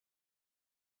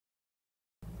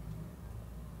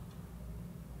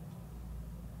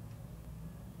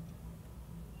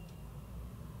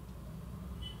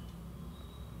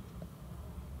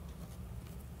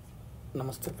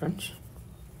Namaste friends,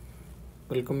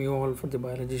 welcome you all for the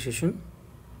biology session.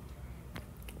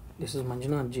 This is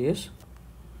Manjunath GS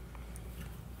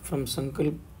from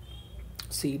Sankalp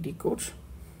CET course.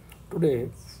 Today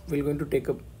we're going to take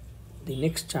up the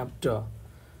next chapter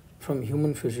from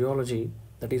human physiology,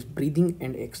 that is breathing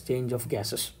and exchange of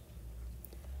gases.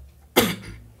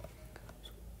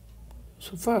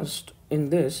 So first in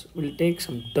this we'll take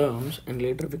some terms and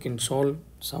later we can solve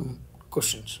some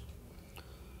questions.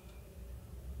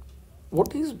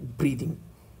 What is breathing?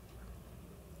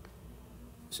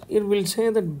 So it will say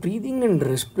that breathing and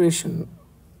respiration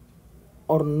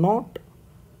are not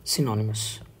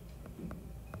synonymous.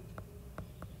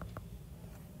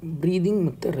 Breathing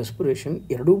ಮತ್ತು respiration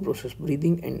ಎರಡೂ process,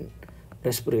 breathing and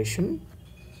respiration,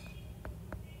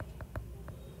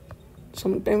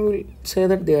 sometimes we'll say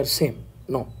that they are same.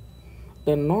 No,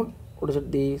 they are not.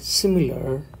 They similar,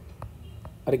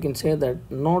 or I can say that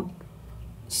not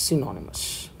synonymous.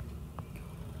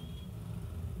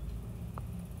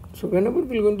 So whenever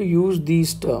we're going to use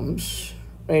these terms,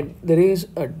 right, there is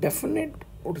a definite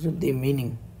the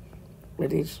meaning.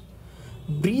 That is,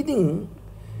 breathing,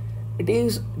 it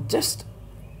is just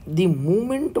the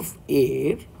movement of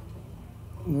air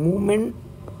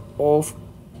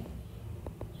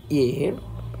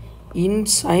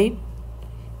inside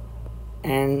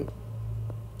and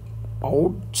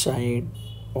outside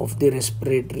of the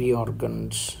respiratory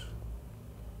organs.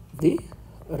 The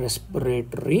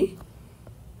respiratory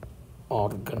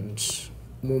organs,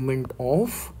 movement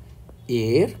of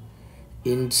air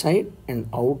inside and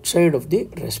outside of the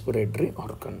respiratory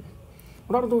organ.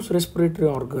 What are those respiratory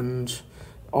organs?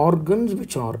 Organs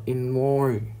which are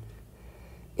involved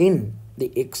in the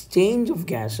exchange of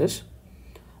gases,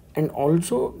 and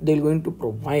also they're going to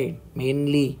provide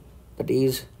mainly, that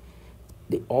is,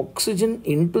 the oxygen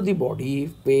into the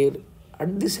body, where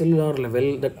at the cellular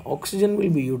level that oxygen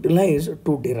will be utilized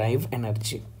to derive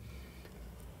energy.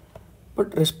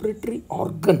 But respiratory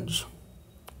organs,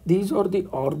 these are the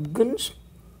organs,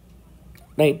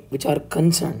 right, which are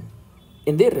concerned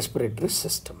in the respiratory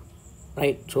system,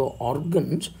 right? So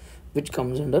organs which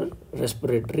comes under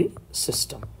respiratory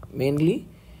system, mainly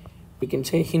we can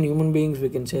say in human beings we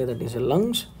can say that is a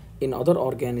lungs. In other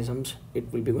organisms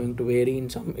it will be going to vary. In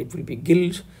some it will be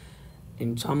gills,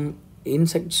 in some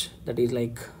insects that is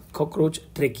like cockroach,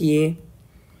 tracheae,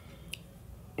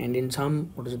 and in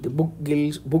some the book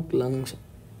gills, book lungs.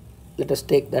 Let us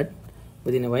take that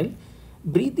within a while.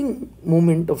 Breathing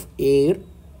movement of air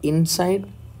inside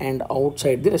and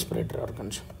outside the respiratory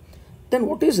organs. Then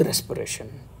what is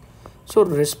respiration? So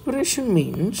respiration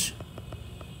means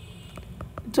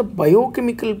it's a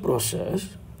biochemical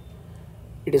process.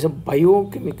 It is a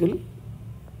biochemical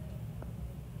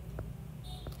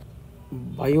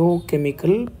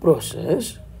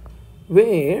process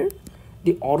where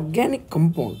the organic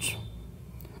compounds,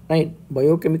 right,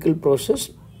 biochemical process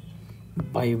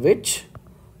by which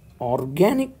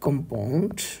organic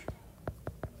compounds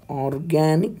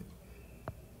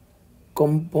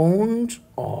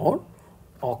are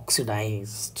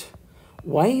oxidized.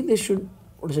 Why they should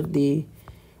they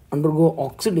undergo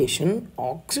oxidation?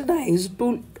 Oxidize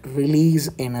to release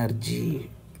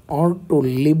energy or to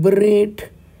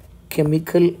liberate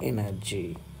chemical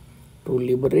energy.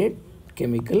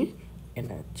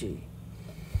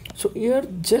 So here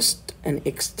just an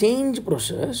exchange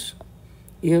process.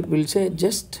 Here we'll say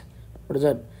just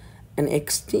an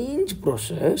exchange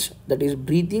process, that is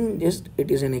breathing, just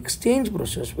it is an exchange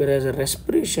process, whereas a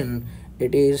respiration,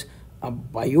 it is a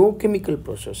biochemical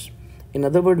process. In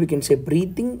other words, we can say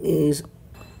breathing is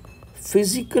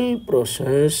physical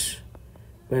process,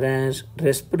 whereas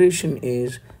respiration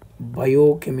is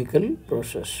biochemical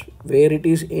process, where it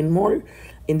is involved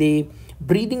in the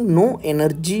breathing. No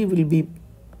energy will be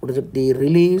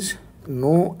released,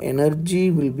 no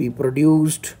energy will be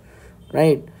produced,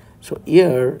 right? So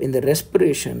here in the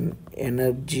respiration,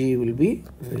 energy will be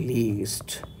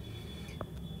released.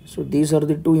 So these are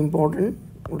the two important,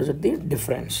 the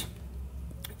difference.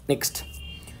 Next,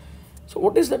 so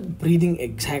what is that breathing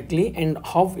exactly and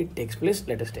how it takes place?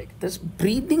 Let us take this.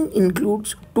 Breathing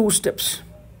includes two steps.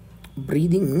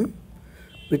 Breathing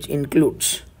which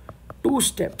includes two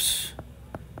steps,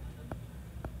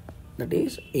 that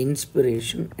is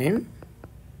inspiration and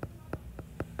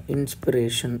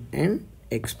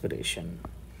expiration.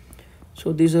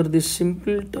 So these are the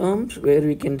simple terms where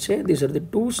we can say these are the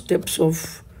two steps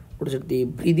of the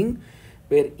breathing,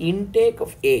 where intake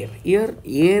of air, here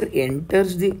air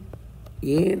enters the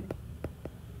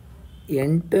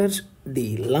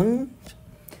lungs.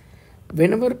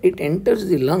 Whenever it enters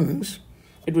the lungs,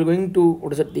 it will going to,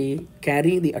 what is it, the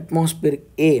carry the atmospheric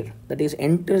air, that is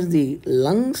enters the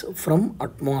lungs from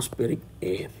atmospheric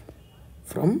air,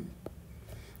 from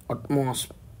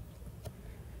atmosphere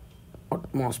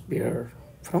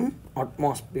from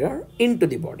atmosphere into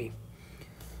the body.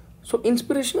 So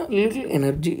inspiration, a little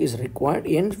energy is required,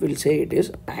 hence we'll say it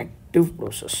is active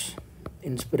process.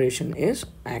 Inspiration is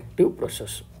active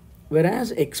process,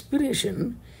 whereas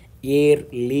expiration, air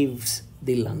leaves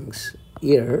the lungs.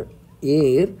 Air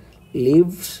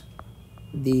leaves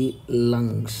the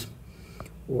lungs.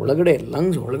 ಒಳಗಡೆ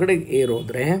lungs ಒಳಗಡೆ air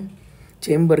ಹೋದರೆ,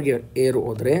 ಚೇಂಬರ್ಗೆ air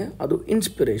ಹೋದರೆ ಅದು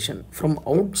inspiration. From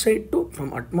outside to,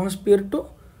 from atmosphere to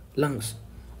lungs.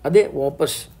 ಅದೇ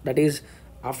ವಾಪಸ್, that is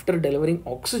after delivering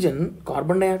oxygen,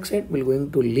 carbon dioxide will going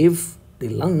to leave the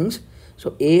lungs. So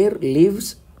air leaves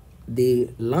the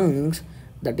lungs,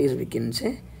 that is we can say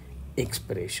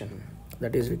expiration.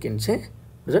 That is we can say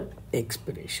that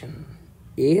expiration.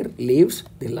 Air leaves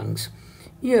the lungs.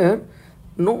 Here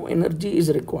no energy is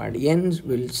required, hence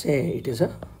will say it is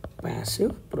a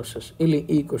passive process. ಇಲ್ಲಿ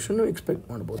ಈ question expect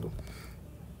ಮಾಡ್ಬೋದು.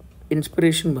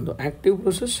 Inspiration ಬಂದು active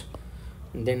process,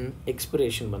 then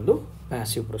expiration ಬಂದು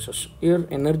passive process. Here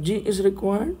energy is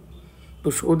required to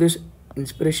show this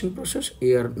inspiration process.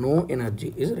 Here no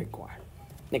energy is required.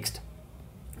 Next,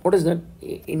 what is that?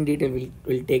 In detail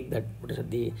we'll take that. What is that?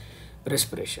 The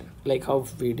respiration, like how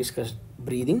we discussed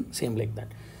breathing, same like that,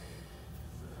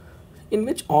 in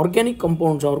which organic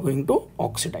compounds are going to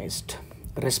oxidized.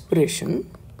 Respiration,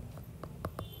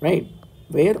 right,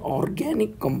 where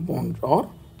organic compounds are,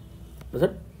 what is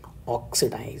that,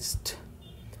 oxidized.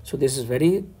 So this is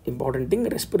very important thing.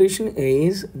 Respiration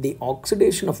is the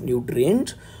oxidation of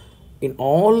nutrients in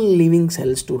all living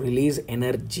cells to release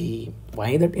energy.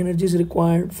 Why that energy is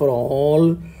required? For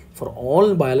all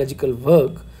biological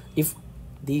work, if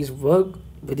these work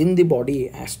within the body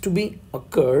has to be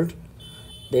occurred,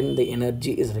 then the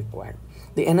energy is required.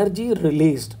 The energy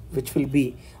released, which will be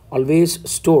always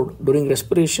stored during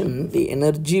respiration, the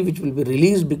energy which will be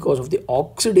released because of the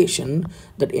oxidation,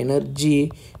 that energy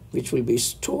which will be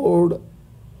stored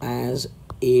as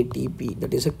ATP,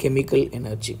 that is a chemical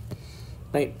energy.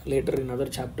 Right, later in another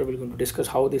chapter we're going to discuss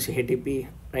how this ATP,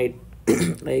 right,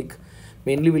 like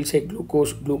mainly we'll say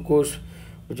glucose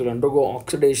which will undergo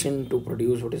oxidation to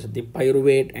produce what is the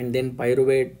pyruvate, and then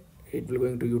pyruvate it will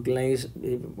going to utilize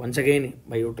once again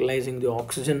by utilizing the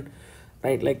oxygen,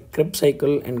 right, like Krebs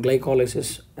cycle and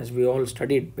glycolysis, as we all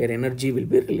studied, where energy will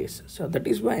be released. So that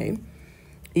is why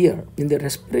here in the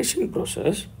respiration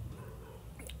process,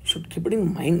 should keep it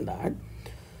in mind that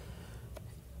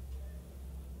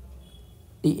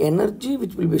the energy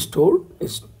which will be stored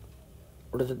is,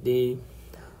 what is it, the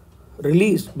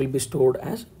release will be stored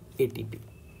as ATP.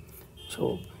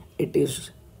 So it is,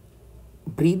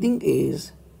 breathing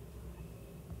is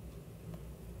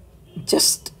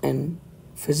just an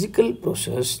physical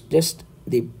process, just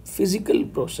the physical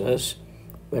process,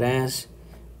 whereas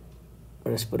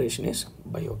respiration is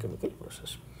biochemical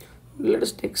process. Let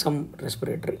us take some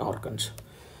respiratory organs.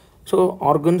 So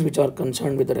organs which are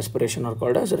concerned with the respiration are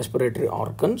called as respiratory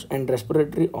organs, and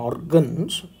respiratory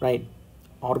organs, right,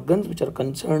 organs which are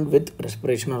concerned with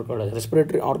respiration are called as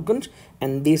respiratory organs,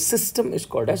 and the system is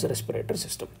called as respiratory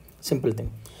system. Simple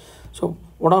thing. So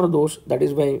what are those? That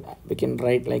is why we can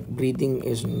write like breathing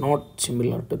is not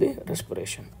similar to the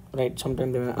respiration, right?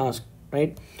 Sometimes they may ask,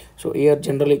 right? So here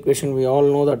general equation we all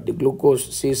know that the glucose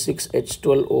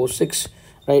C6H12O6,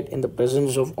 right, in the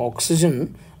presence of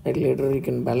oxygen, right, later we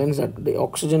can balance that the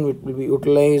oxygen which will be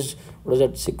utilized, what is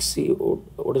that, 6CO,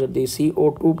 what is that, the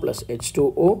CO2 plus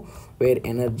H2O, where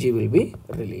energy will be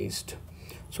released.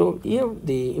 So here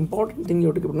the important thing you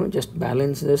have to keep in mind, just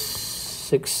balance this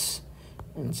 6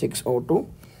 and 6O2,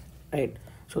 right?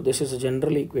 So this is a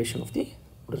general equation of the,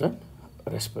 what is that,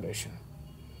 respiration.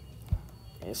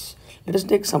 Yes, let us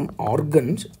take some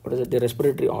organs. What is it? The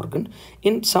respiratory organ.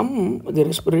 In some, the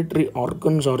respiratory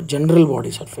organs are general body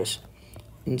surface.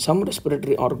 In some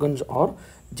respiratory organs are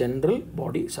general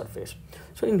body surface.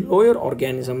 So in lower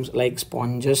organisms like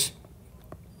sponges,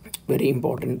 very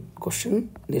important question,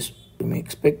 this you may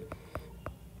expect.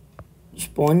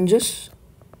 Sponges,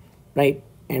 right,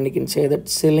 and you can say that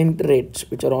coelenterate,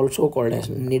 which are also called as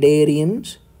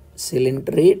cnidarians,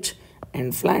 coelenterate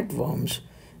and flatworms.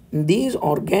 These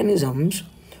organisms,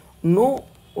 no,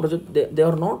 what is it, they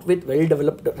are not with well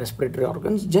developed respiratory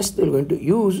organs, just they are going to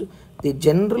use the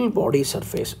general body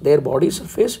surface, their body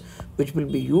surface, which will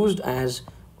be used as,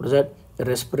 what is that,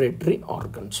 respiratory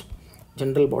organs,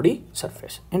 general body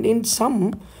surface. And in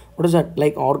some, what is that,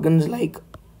 like organs like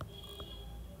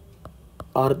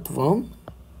earthworms,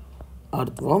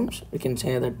 we can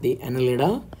say that the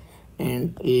annelida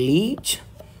and leech,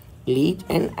 leech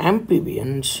and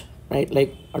amphibians, right,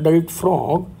 like adult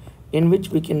frog, in which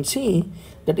we can see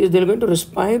that is they're going to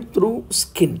respire through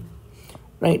skin,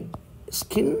 right,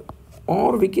 skin,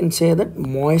 or we can say that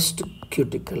moist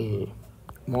cuticle,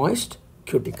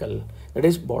 that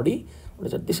is body, what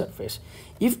is at the surface.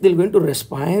 If they're going to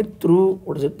respire through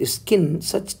what is it, the skin,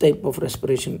 such type of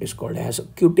respiration is called as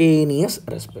cutaneous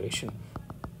respiration.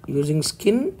 Using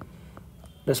skin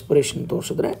respiration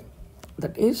ತೋರಿಸಿದ್ರೆ,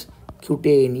 that is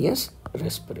cutaneous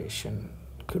respiration.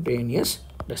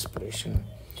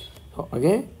 So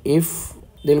again, if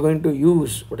they're going to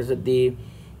use what is it, the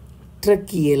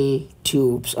tracheal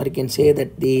tubes, or you can say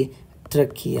that the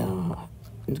trachea,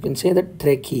 you can say that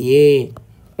tracheae,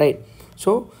 right?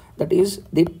 So that is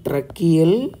the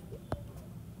tracheal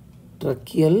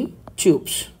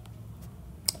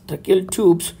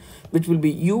tubes which will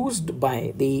be used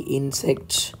by the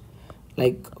insects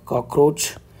like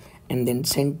cockroach, and then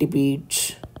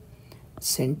centipedes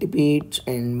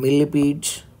and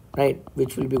millipedes, right,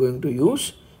 which will be going to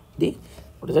use the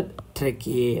what is that,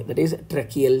 tracheae, that is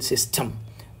tracheal system,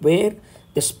 where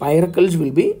the spiracles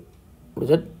will be what is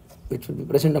that, which will be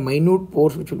present, a minute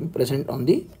pores which will be present on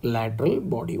the lateral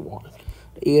body wall.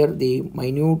 Here the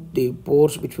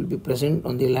pores which will be present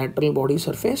on the lateral body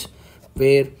surface,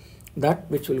 where that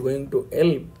which will going to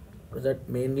help that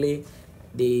mainly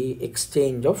the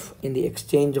exchange of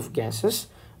gases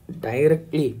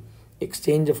directly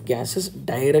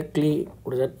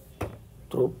what is that,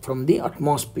 from the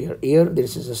atmosphere. Here there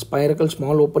is a spiracle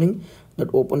small opening that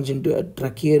opens into a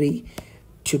tracheary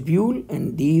tubule,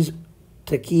 and these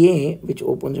tracheae which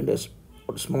opens into a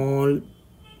small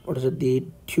what is it, the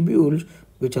tubules,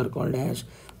 which are called as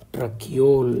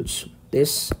tracheoles.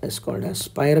 This is called as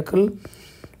spiracle,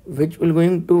 which will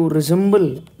going to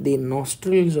resemble the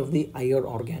nostrils of the higher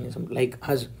organism, like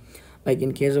us. Like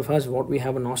in case of us, what we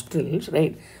have nostrils,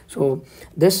 right? So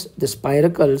the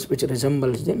spiracles which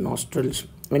resembles the nostrils,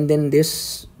 and then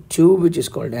this tube which is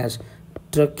called as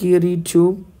tracheary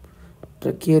tube,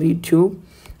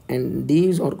 and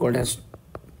these are called as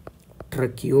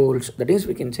tracheoles. That is,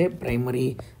 we can say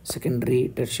primary, secondary,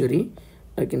 tertiary.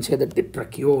 I can say that the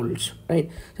tracheoles, right?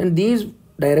 And these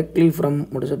directly from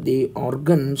what is it, the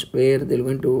organs, where they're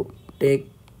going to take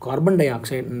carbon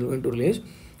dioxide and they're going to release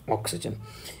oxygen.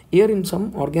 Here in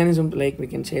some organisms, like we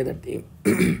can say that the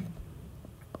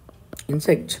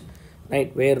insects,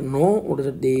 right, where no what is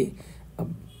it, the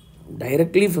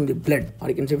directly from the blood, or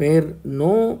you can say where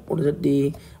no what is it,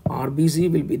 the RBC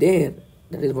will be there,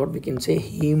 that is what we can say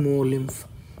hemolymph.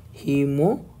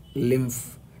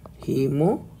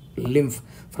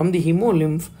 From the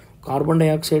hemolymph, carbon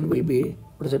dioxide will be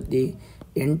what is it, the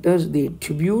enters the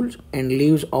tubules and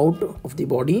leaves out of the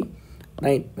body,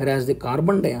 right? Whereas the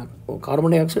carbon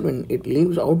dioxide, when it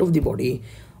leaves out of the body,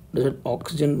 that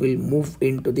oxygen will move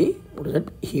into the what is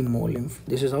that, hemolymph.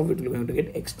 This is how it will going to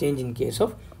get exchange in case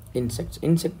of insects,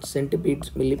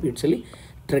 centipedes, millipedes,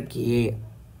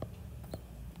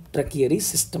 tracheary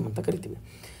system anta karitive.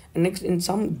 And next, in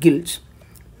some gills,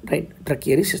 right,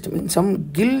 tracheary system, in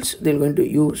some gills they're going to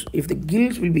use, if the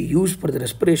gills will be used for the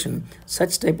respiration,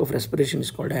 such type of respiration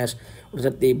is called as what is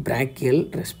that, the brachial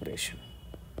respiration.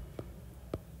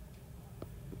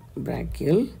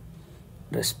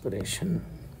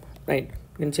 Right,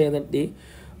 you can say that the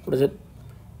what is it,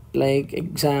 like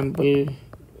example,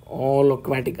 all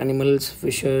aquatic animals,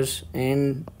 fishes,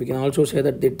 and we can also say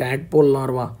that the tadpole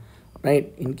larva,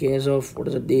 right? In case of what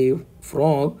is it, the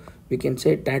frog, we can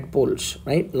say tadpoles,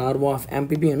 right? Larvae of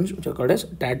amphibians, which are called as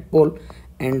tadpole,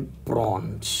 and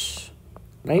prawns,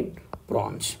 right?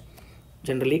 Prawns,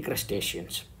 generally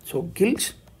crustaceans. So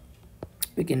gills,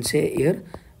 we can say here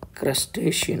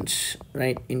crustaceans,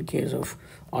 right? In case of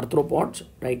arthropods,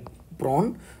 right,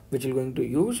 prawn, which we're going to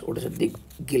use what is it, the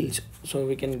gills. So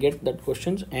we can get that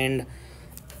questions. And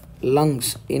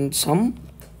lungs, in some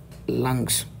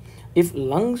lungs, if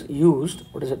lungs used,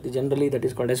 what is it, generally that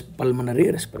is called as pulmonary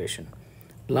respiration.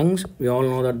 Lungs, we all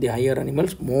know that the higher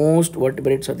animals, most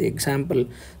vertebrates are the example,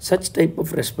 such type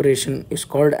of respiration is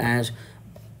called as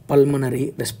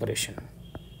pulmonary respiration.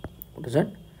 What is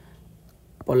that?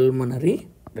 Pulmonary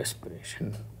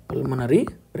respiration.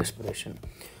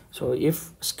 So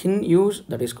if skin use,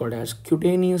 that is called as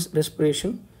cutaneous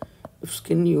respiration. If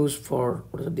skin use for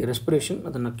what is it, the respiration,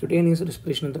 adana cutaneous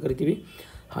respiration anta kariತೀವಿ.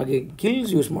 ಹಾಗೆ gills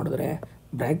use ಮಾಡಿದ್ರೆ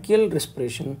brachial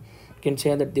respiration, can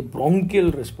say that the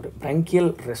bronchial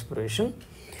respiration,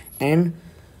 and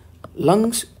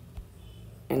lungs,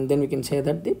 and then we can say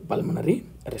that the pulmonary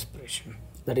respiration,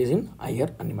 that is in higher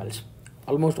animals.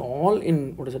 Almost all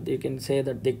in what is it, you can say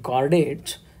that the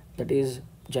chordates, that is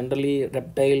generally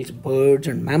reptiles, birds,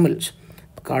 and mammals,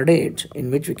 cardates,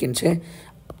 in which we can say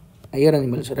higher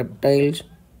animals, reptiles,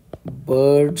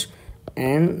 birds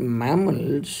and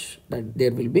mammals, that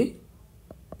there will be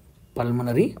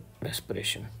pulmonary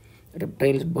respiration.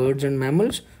 Reptiles, birds and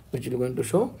mammals, which we are going to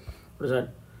show what is that?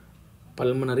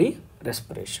 Pulmonary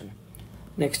respiration.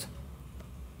 Next,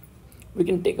 we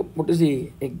can take up what is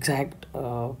the exact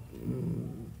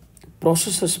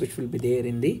processes which will be there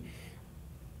in the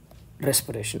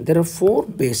respiration. There are 4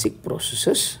 basic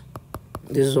processes.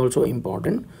 This is also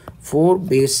important. 4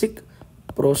 basic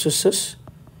processes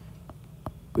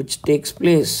which takes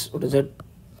place, what is that,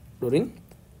 during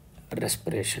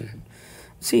respiration.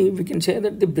 See, we can say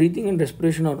that the breathing and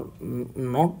respiration are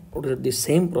not the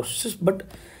same processes, but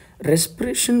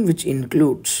respiration, which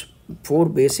includes 4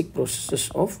 basic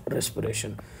processes of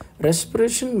respiration.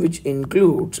 Respiration, which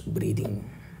includes breathing.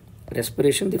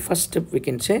 Respiration, the first step we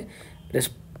can say,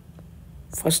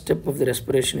 first step of the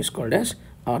respiration is called as,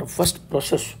 or first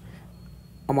process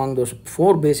among those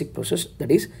 4 basic processes, that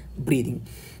is breathing.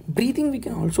 Breathing, we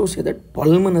can also say that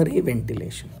pulmonary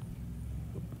ventilation.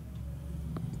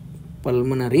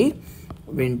 Pulmonary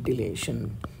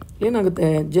ventilation. ಏನಾಗುತ್ತೆ,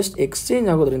 just exchange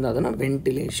ಆಗೋದ್ರಿಂದ ಅದನ್ನು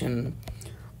ventilation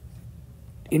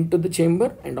into the chamber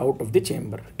and out of the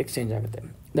chamber exchange ಆಗುತ್ತೆ.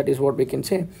 That is what we can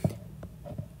say,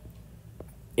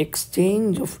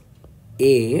 exchange of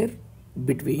air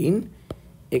between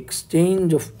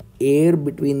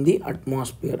the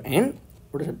atmosphere and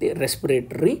what is it, the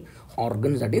respiratory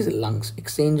organs, that is lungs.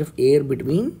 Exchange of air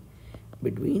between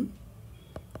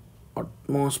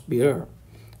atmosphere,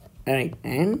 right,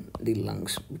 and the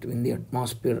lungs, between the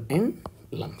atmosphere and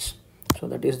lungs. So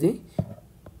that is the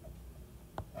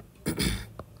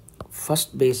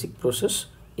first basic process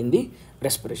in the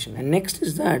respiration. And next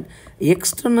is that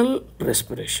external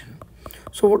respiration.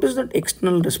 So what is that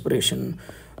external respiration?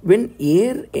 When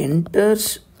air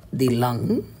enters the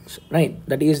lungs, right,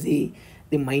 that is the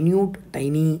minute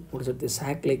tiny, what is it, the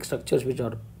sac like structures which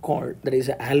are called, that is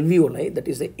alveoli, that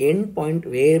is the end point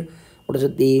where what is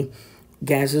it, the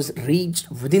gases reached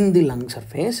within the lung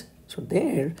surface. So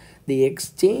there the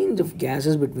exchange of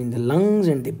gases between the lungs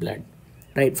and the blood,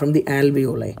 right, from the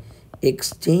alveoli,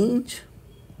 exchange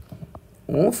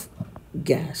of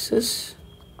gases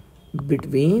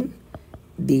between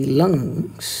the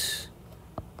lungs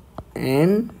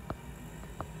and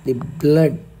the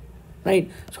blood, right.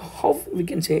 So how we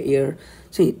can say here,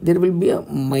 see, there will be a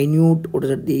minute, what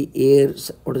is it, the air,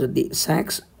 what is it, the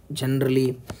sacs,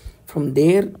 generally from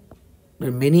there there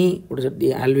are many, what is it,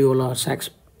 the alveolar sacs,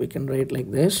 we can write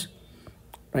like this,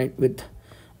 right, with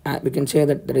we can say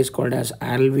that is called as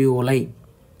alveoli,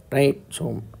 right.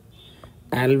 So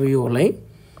alveoli,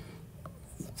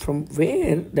 from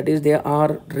where, that is, they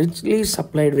are richly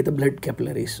supplied with the blood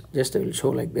capillaries. Just I will show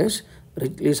like this,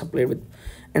 richly supplied with,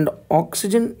 and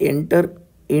oxygen enter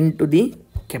into the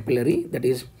capillary, that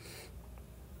is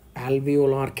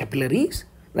alveolar capillaries,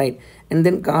 right, and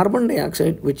then carbon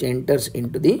dioxide which enters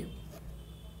into the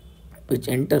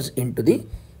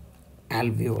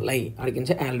alveoli, or you can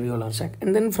say alveolar sac,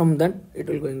 and then from that it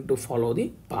will going to follow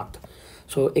the path.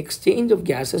 So exchange of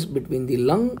gases between the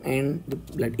lung and the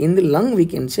blood. In the lung we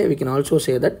can also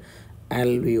say that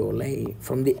alveoli,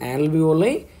 from the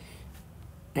alveoli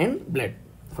and blood,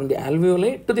 from the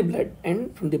alveoli to the blood,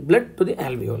 and from the blood to the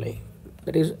alveoli.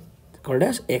 That is called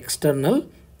as external,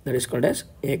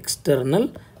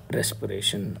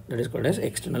 respiration.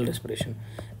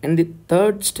 And the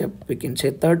third step, we can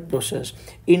say third process,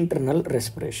 internal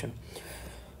respiration,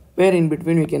 where in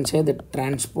between we can say the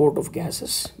transport of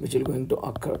gases which is going to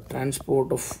occur,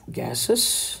 transport of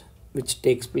gases which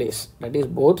takes place, that is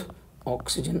both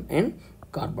oxygen and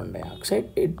carbon dioxide.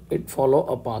 It follow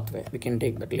a pathway, we can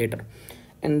take that later.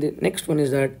 And the next one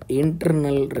is that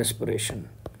internal respiration,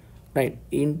 right,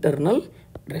 internal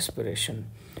respiration.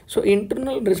 So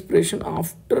internal respiration,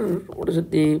 after what is it,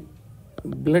 the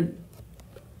blood,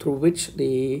 through which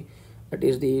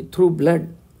through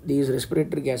blood these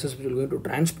respiratory gases which are going to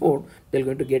transport, they're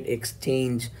going to get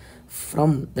exchange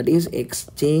from, that is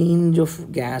exchange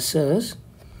of gases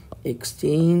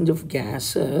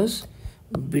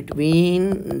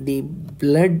between the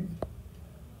blood,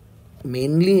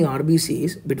 mainly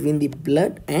RBCs, between the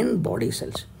blood and body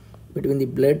cells,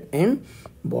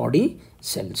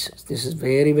 this is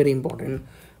very very important.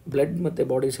 Blood ಮತ್ತು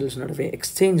body cells ನಡುವೆ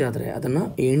exchange ಆದರೆ ಅದನ್ನು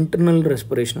internal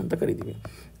respiration ಅಂತ ಕರಿತೀವಿ.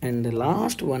 And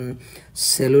last one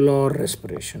cellular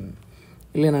respiration.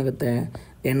 ಇಲ್ಲೇನಾಗುತ್ತೆ,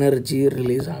 energy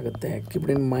release ಆಗುತ್ತೆ. Keep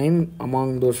it in mind,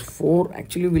 among those 4,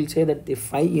 actually we'll say that the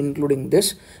 5 including this,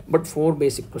 but 4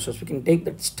 basic process. We can take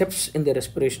that steps in the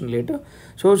respiration later.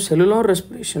 So cellular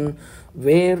respiration,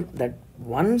 where that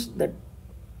once that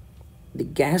the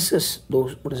gases,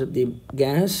 those, what is it, the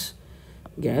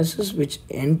gases which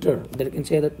enter, that we can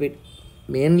say that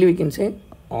mainly we can say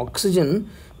oxygen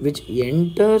which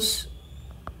enters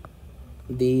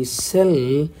the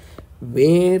cell,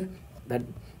 where that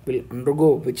will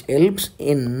undergo, which helps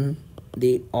in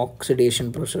the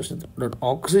oxidation process. That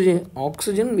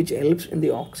oxygen which helps in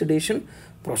the oxidation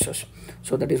process.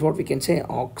 So that is what we can say,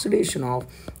 oxidation of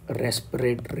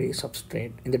respiratory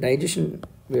substrate. In the digestion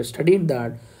we have studied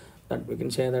that we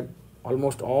can say that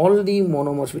almost all the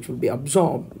monomers which will be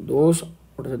absorbed, those,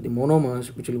 what is it, the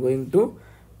monomers which will going to,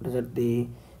 what is it, the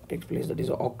takes place, that is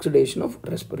oxidation of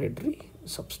respiratory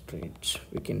substrates.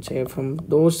 We can say from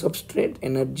those substrate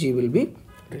energy will be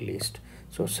released.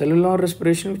 So cellular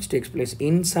respiration which takes place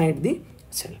inside the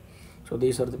cell. So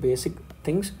these are the basic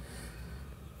things.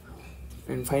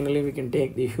 And finally we can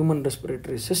take the human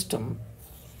respiratory system.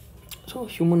 So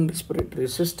human respiratory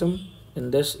system,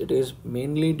 in this it is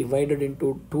mainly divided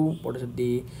into two, what is it,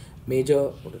 the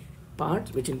major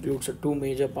parts, which includes two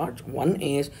major parts. One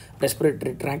is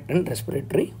respiratory tract and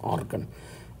respiratory organ.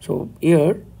 So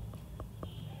here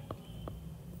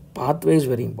pathway is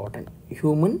very important.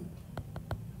 Human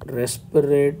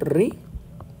respiratory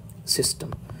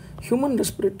system. Human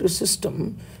respiratory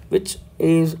system, which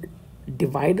is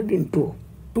divided into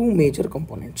two major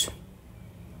components.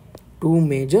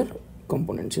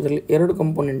 ಇದರಲ್ಲಿ ಎರಡು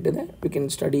component ಇದೆ. We can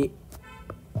study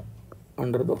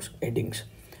under those headings.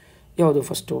 ಯಾವುದು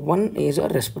first? One is a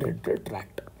respiratory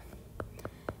tract.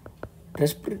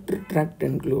 Respiratory tract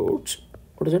includes,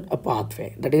 what is it, a pathway,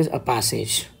 that is a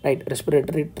passage, right?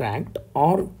 Respiratory tract,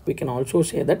 or we can also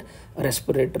say that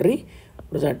respiratory,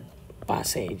 what is that,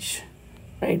 passage,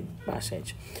 right? Passage.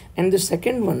 And the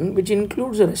second one, which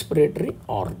includes a respiratory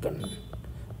organ.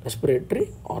 Respiratory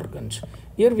organs,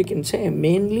 here we can say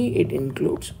mainly it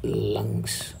includes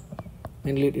lungs.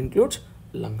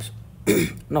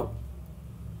 Now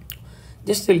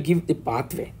just will give the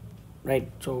pathway, right?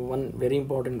 So one very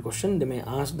important question, they may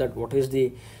ask that what is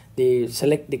the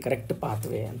select the correct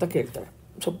pathway anta keltare.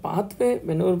 So pathway,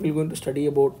 whenever we are going to study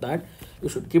about that, you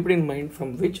should keep it in mind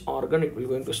from which organ it will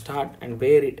going to start and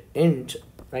where it ends,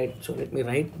 right? So let me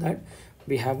write that.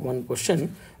 We have one question.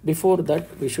 Before that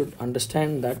we should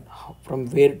understand that from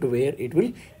where to where it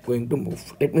will going to move.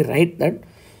 Let me write that.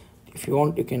 If you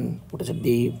want, you can put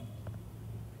the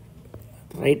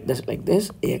write this like this.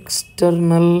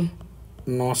 External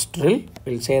nostril,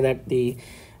 we'll say that the,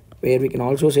 where we can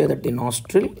also say that the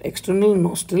nostril, external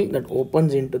nostril that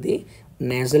opens into the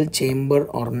nasal chamber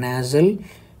or nasal,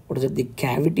 what is it, the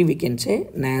cavity, we can say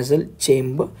nasal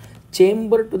chamber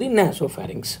to the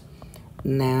nasopharynx.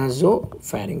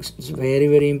 Nasopharynx is very,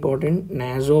 very important.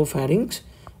 Nasopharynx,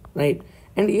 right?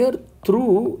 And here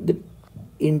through the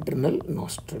internal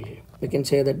nostril, we can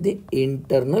say that the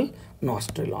internal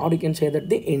nostril, or you can say that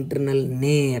the internal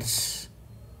nares.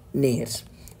 This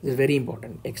is very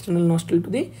important. External nostril to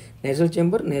the nasal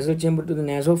chamber to the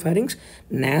nasopharynx,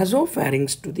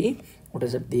 nasopharynx to the, what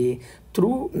is it, the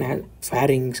through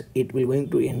pharynx it will going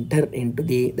to enter into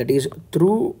the, that is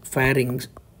through pharynx.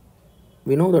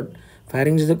 We know that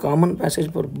pharynx is a common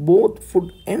passage for both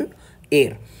food and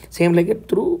air. Same like it,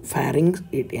 through pharynx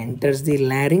it enters the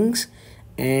larynx,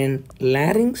 and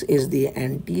larynx is the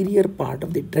anterior part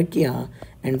of the trachea,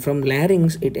 and from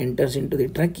larynx it enters into the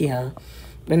trachea.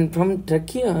 When from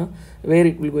trachea, where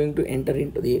it will going to enter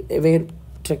into the, where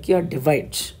trachea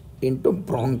divides into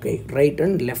bronchi, right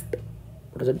and left.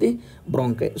 What is it, the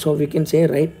bronchi? So we can say,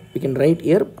 right, we can write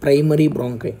here primary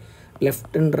bronchi,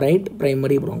 left and right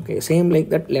primary bronchi. Same like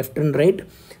that, left and right,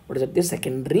 what is it, the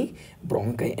secondary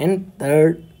bronchi, and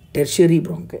third tertiary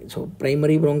bronchi. So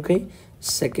primary bronchi,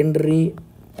 secondary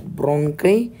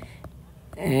bronchi,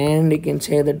 and you can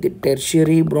say that the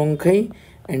tertiary bronchi,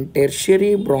 and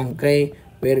tertiary bronchi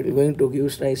where it is going to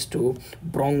give rise to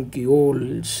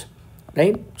bronchioles,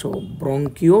 right? So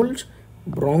bronchioles,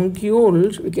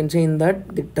 we can say in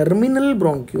that the terminal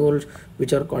bronchioles,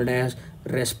 which are called as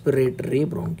respiratory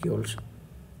bronchioles.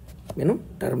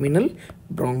 Terminal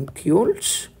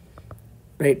bronchioles,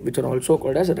 right, which are also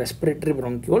called as respiratory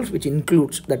bronchioles, which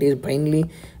includes, that is finally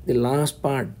the last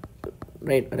part,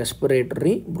 right,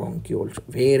 respiratory bronchioles,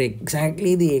 where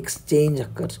exactly the exchange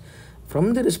occurs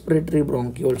from the respiratory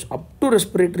bronchioles up to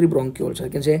respiratory bronchioles. I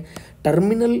can say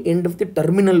terminal end of the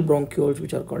terminal bronchioles,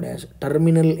 which are called as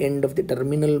terminal end of the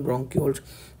terminal bronchioles,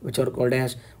 which are called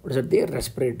as, what is it, the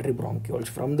respiratory bronchioles.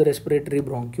 From the respiratory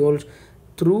bronchioles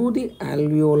through the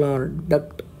alveolar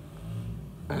duct,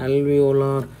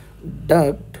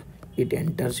 it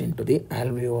enters into the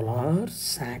alveolar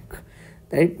sac,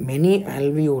 right? Many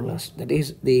alveolus, that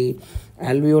is the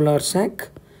alveolar sac,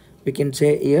 we can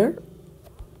say here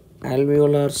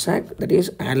alveolar sac, that is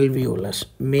alveolus.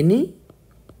 Many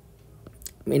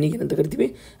ಏನಂತ ಕರಿತೀವಿ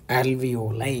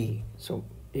alveoli. So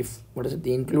if what is it,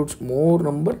 it includes more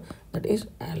number, that is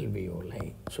alveoli.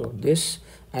 So this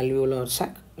alveolar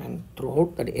sac, and throughout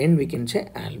at the end we can say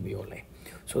alveoli.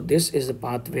 So this is the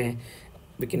pathway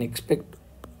we can expect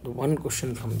the one question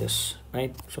from this,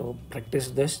 right? So practice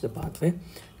this, the pathway,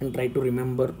 and try to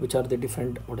remember which are the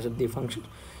different, what is it, the functions.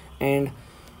 And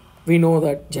we know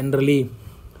that generally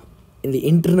in the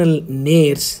internal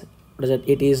nares, what is that,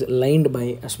 it is lined by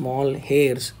a small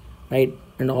hairs, right?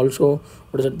 And also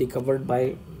what is that, they covered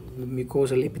by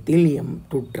mucosal epithelium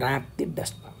to trap the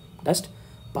dust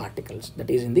particles, that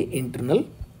is in the internal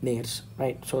nares,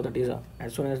 right? So that is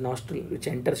as soon as nostril which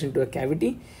enters into a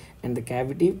cavity, and the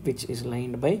cavity which is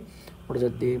lined by, what is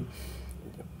that, the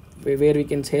where we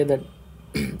can say that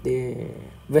the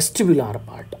vestibular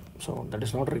part. So that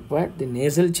is not required. The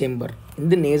nasal chamber, in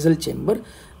the nasal chamber,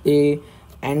 the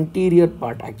anterior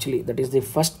part, actually that is the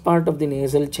first part of the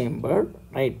nasal chamber,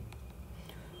 right?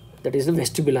 That is the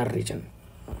vestibular region.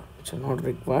 So not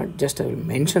required, just I will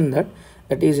mention that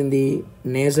that is in the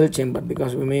nasal chamber,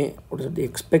 because we may, what is it,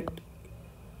 expect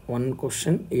one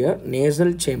question here,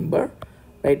 nasal chamber,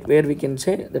 right, where we can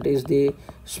say that is the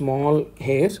small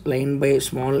hairs lined by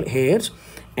small hairs,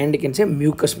 and you can say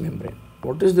mucous membrane.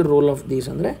 What is the role of these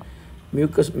andre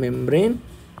mucous membrane,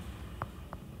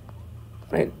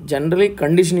 right? Generally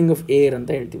conditioning of air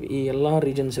anta heltivi ee ella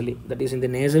regions alli, that is in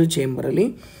the nasal chamber alli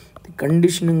the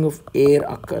conditioning of air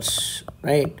occurs,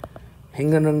 right?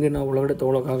 ಹೆಂಗೆ ನನಗೆ ನಾವು ಒಳಗಡೆ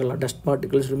ತೊಗೊಳಕ್ಕಾಗಲ್ಲ, dust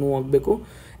particles remove ಆಗಬೇಕು,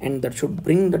 and that should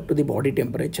bring that to the body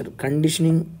temperature.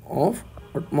 Conditioning of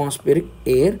atmospheric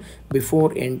air before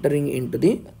entering into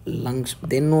the lungs,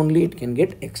 then only it can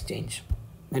get exchanged.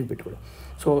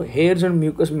 So hairs and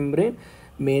mucous membrane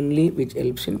mainly which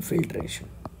helps in filtration,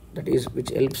 that is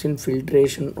which helps in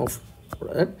filtration of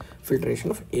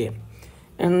air.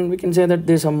 And we can say that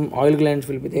there's some oil glands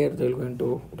will be there, they're going to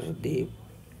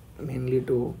mainly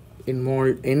to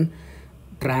involved in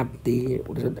trap the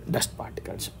dust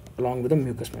particles along with the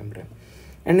mucous membrane.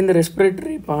 And in the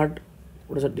respiratory part,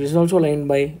 this is also lined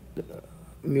by the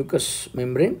mucous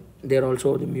membrane. There also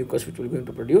the mucus which will going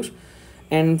to produce.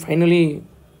 And finally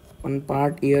one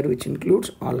part here which includes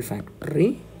olfactory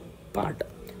part,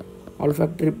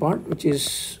 which is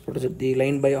the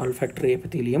lined by olfactory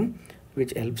epithelium,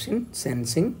 which helps in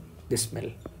sensing the smell.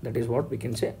 That is what we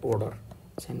can say odor,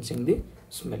 sensing the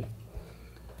smell.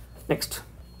 Next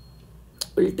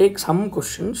we'll take some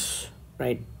questions,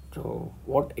 right? So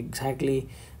what exactly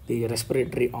the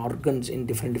respiratory organs in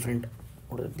different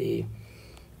what are the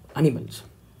animals.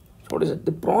 So what is it,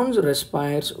 the prawns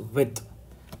respires with,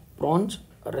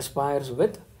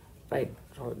 right?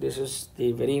 So this is the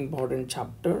very important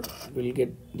chapter. We'll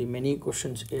get the many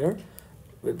questions here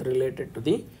with related to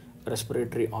the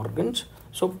respiratory organs.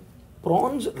 So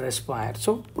prawns respire.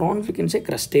 So prawns, we can say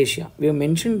crustacea. We have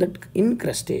mentioned that in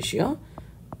crustacea,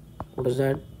 what is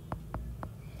that,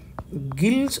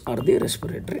 gills are the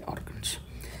respiratory organs.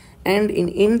 And in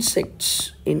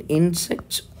insects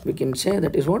we can say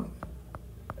that is what,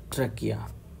 trachea.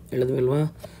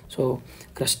 So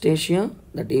crustacea,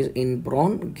 that is in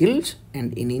prawn, gills, and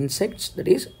in insects, that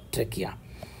is trachea,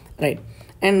 right?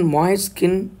 And moist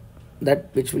skin, that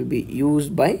which will be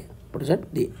used by, what is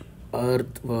that, the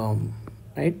earthworm,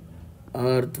 right?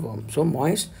 Earthworm. So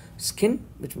moist skin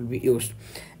which will be used,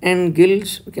 and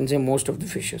gills, we can say most of the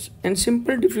fishes. And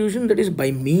simple diffusion, that is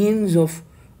by means of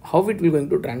how it will going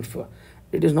to transfer.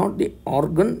 It is not the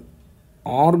organ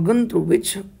through which,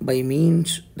 by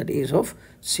means, that is of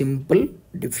simple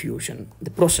diffusion,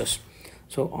 the process.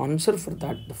 So answer for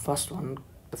that, the first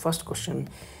question,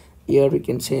 here we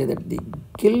can say that the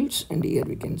gills, and here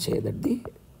we can say that the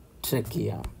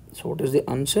trachea. So what is the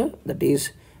answer? That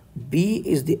is B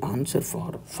is the answer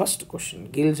for first question,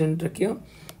 gills and trachea,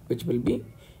 which will be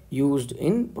used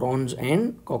in prawns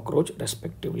and cockroach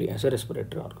respectively as a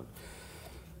respiratory organ.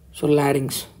 So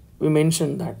larynx, we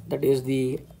mentioned that is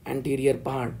the anterior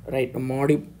part, right?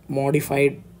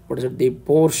 Modified, what is it, the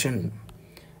portion,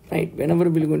 right? Whenever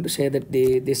we're going to say that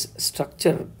this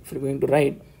structure, if we're going to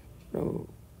write,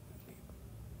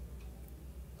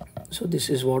 so this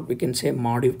is what we can say,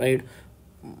 modified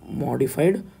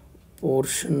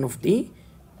portion of the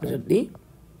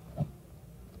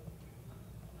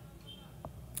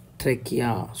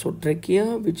trachea. So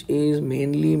trachea, which is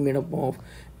mainly made up of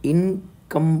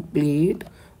incomplete,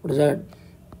 what is that,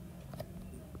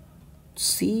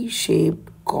 C-shaped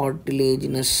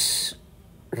cartilaginous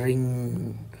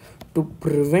ring to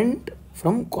prevent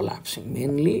from collapsing.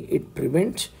 Mainly it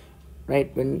prevents,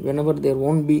 right, whenever there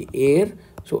won't be air,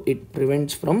 so it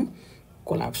prevents from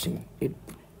collapsing. It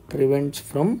prevents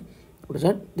from, what is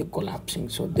that, the collapsing.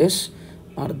 So this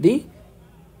are the,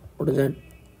 what is that,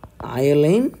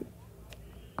 hyaline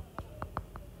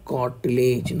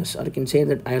cartilaginous, or you can say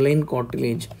that hyaline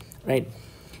cartilage, right,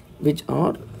 which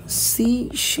are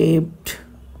C-shaped,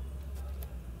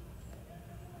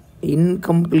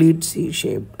 incomplete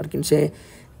C-shaped, or you can say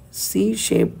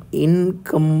C-shaped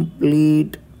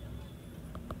incomplete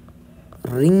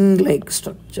ring-like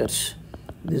structures.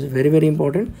 This is very, very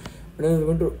important. When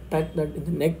we're going to touch that in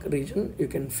the neck region, you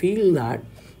can feel that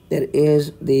there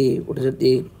is the, what is it,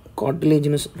 the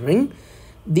cartilaginous ring.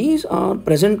 These are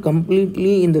present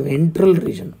completely in the ventral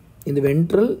region. In the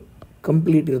ventral,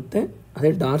 complete irutte.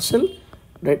 Ade dorsal,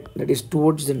 right, that is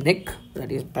towards the neck,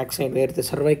 that is backside where the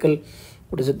cervical,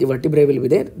 what is it, the vertebrae will be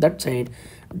there. That side,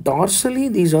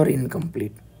 dorsally these are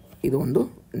incomplete. Idu ondu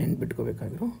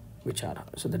ನೆನಪಿಟ್ಕೋಬೇಕಾಗಿರೋ ವಿಚಾರ.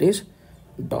 So that is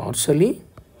dorsally,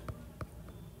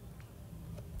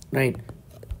 right,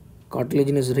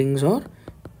 cartilaginous rings are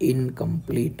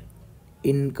incomplete.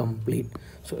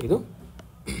 So idu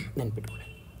ನೆನಪಿಟ್ಕೊಳ್ಳಿ.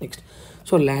 Next,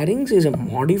 so larynx is a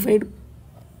modified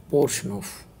portion of,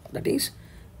 that is,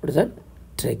 what is that,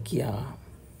 trachea.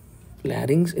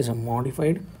 Larynx is a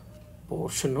modified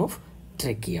portion of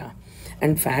trachea.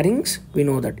 And pharynx, we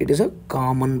know that it is a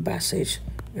common passage.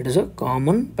 It is a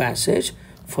common passage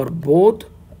for both,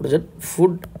 what is it,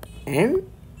 food and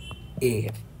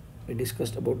air. We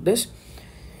discussed about this.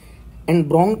 And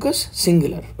bronchus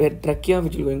singular, where trachea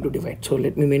which is going to divide. So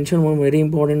let me mention one very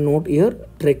important note here.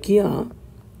 Trachea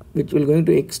which will going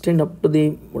to extend up to the,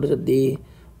 what is it, the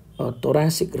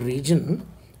thoracic region,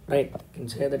 right? You can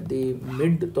say that the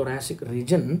mid thoracic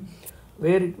region,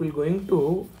 where it will going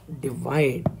to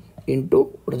divide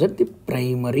into, what is it, the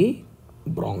primary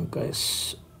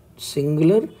bronchus,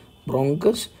 singular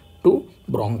bronchus to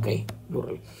bronchi,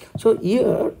 plural. So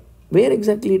here, where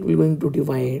exactly it will going to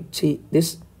divide? See,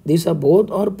 these are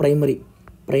both are primary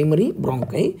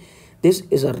bronchi. This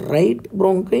is a right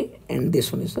bronchi and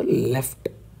this one is a left,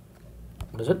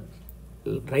 what is it,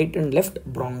 right and left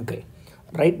bronchi.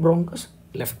 Right bronchus,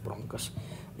 left bronchus.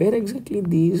 Where exactly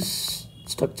these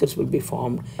structures will be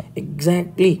formed?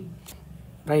 Exactly,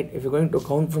 right, if you're going to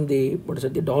count from the, what is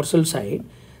it, the dorsal side,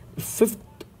 fifth,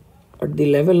 at the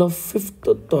level of fifth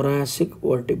thoracic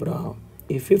vertebra.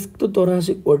 A fifth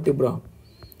thoracic vertebra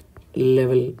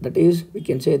level, that is, we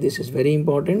can say this is very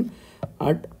important,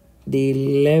 at the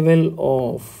level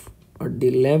of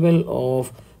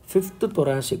fifth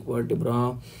thoracic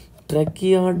vertebra,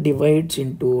 trachea divides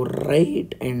into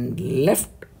right and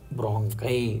left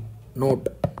bronchi. Note,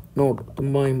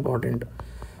 tumba important,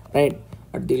 right?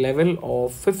 At the level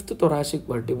of fifth thoracic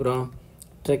vertebra,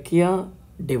 trachea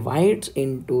divides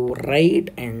into right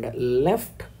and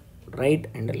left,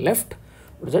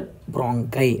 what is that,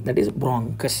 bronchi, that is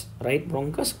bronchus, right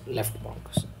bronchus, left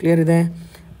bronchus. Clear is there?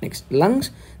 Next,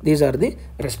 lungs, these are the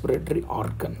respiratory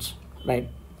organs, right?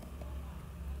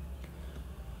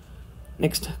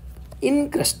 Next,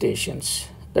 incrustations,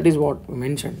 that is what we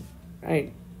mentioned,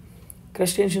 right?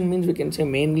 Crustacean means, we can say,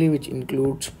 mainly which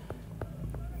includes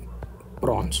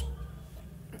prawns.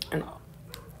 And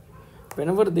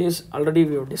whenever this, already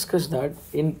we have discussed that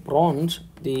in prawns,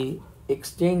 the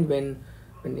exchange, when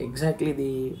exactly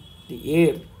the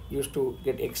air used to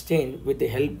get exchanged with the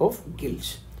help of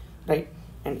gills, right?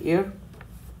 And here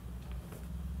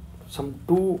some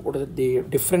two, what is it, the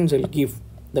difference I'll give,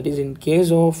 that is in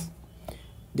case of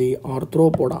the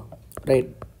arthropoda, right?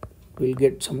 We'll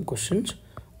get some questions.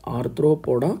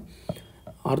 Arthropoda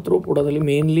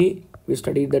mainly we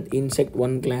studied that insect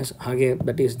one class, hage,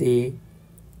 that is the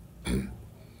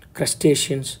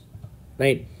crustaceans,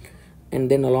 right?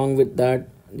 And then along with that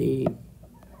the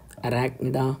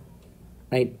arachnida,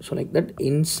 right? So like that,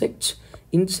 insects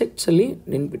ali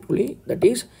nenpitkulli, that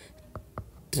is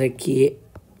tracheae,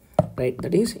 right?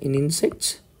 That is in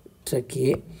insects,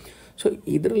 tracheae. So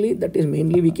eitherly, that is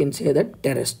mainly we can say that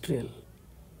terrestrial.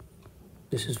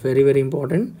 This is very, very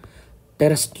important.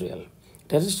 Terrestrial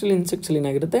insects ali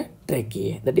ಏನಾಗಿರುತ್ತೆ,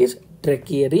 tracheae, that is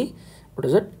tracheary, what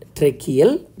is that,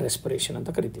 tracheal respiration ಅಂತ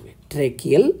ಕರಿತೀವಿ.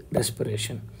 Tracheal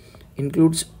respiration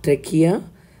includes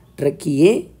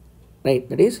tracheae, right,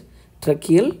 that is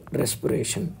tracheal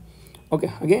respiration.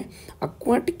 Okay, again,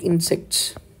 aquatic insects,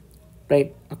 right?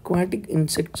 Aquatic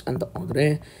insects anta hodre,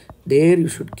 there you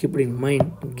should keep it in mind,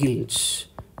 gills,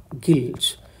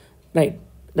 right?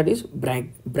 That is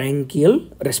branchial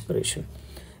respiration.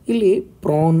 Illi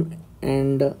prawn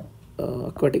and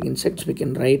aquatic insects, we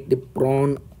can write the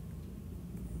prawn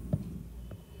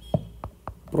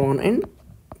and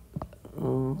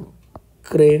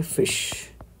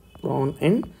crayfish.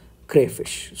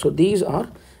 So these are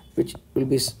which will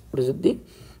be, what is it, the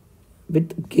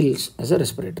with gills as a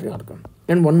respiratory organ.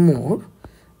 And one more,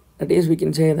 that is we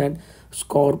can say that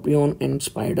scorpion and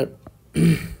spider.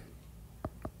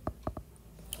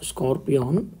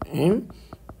 Scorpion and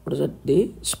what is that,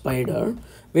 the spider,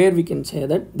 where we can say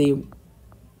that the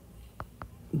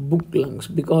book lungs,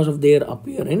 because of their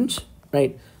appearance,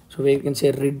 right? So where you can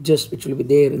say ridges which will be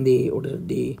there in the what is it,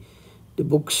 the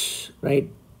books, right?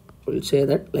 We'll say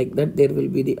that like that there will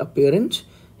be the appearance,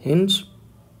 hence,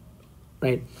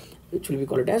 right, which will be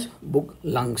called as book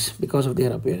lungs because of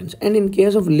their appearance. And in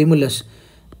case of limulus,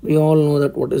 we all know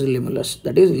that what is limulus,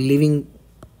 that is living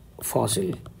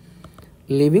fossil.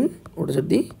 Living, what is it,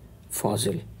 the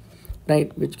fossil,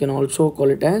 right, which can also call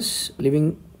it as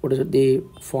living, what is it, the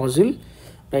fossil,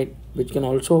 right, which can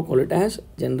also call it as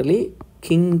generally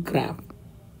king crab.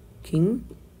 King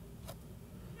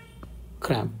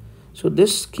crab. So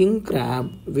this king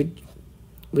crab which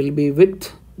will be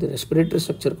with the respiratory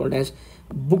structure called as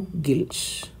book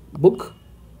gills. Book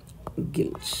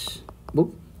gills.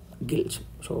 Book gills.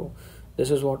 So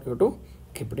this is what you have to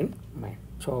keep it in mind.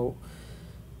 So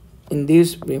in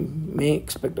these we may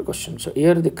expect a question. So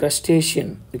here the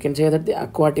crustacean, we can say that the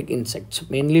aquatic insects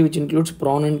mainly, which includes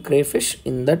prawn and crayfish,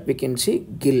 in that we can see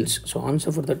gills. So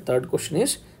answer for the third question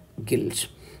is gills.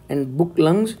 And book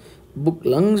lungs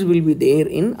will be there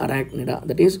in arachnida,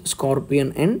 that is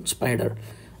scorpion and spider,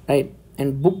 right?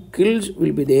 And book gills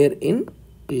will be there in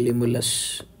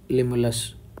limulus,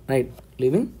 right,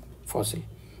 living fossil.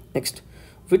 Next,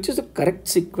 which is the correct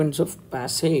sequence of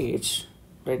passage,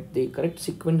 right, the correct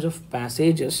sequence of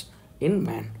passages in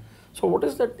man? So what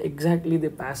is that exactly, the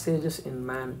passages in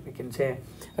man? We can say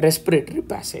respiratory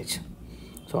passage.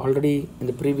 So already in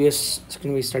the previous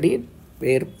screen we studied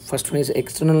where first one is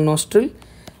external nostril.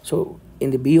 So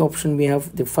in the B option we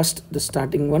have the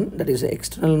starting one, that is the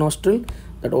external nostril,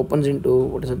 that opens into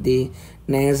what is it, the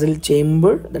nasal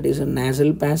chamber, that is a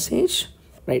nasal passage,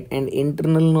 right? And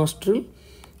internal nostril,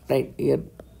 right, here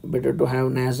better to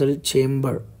have nasal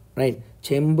chamber, right,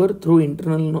 chamber through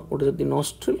internal what is it, the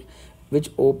nostril,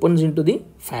 which opens into the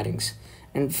pharynx,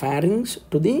 and pharynx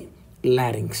to the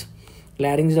larynx.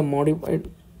 Larynx is a modified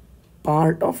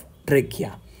part of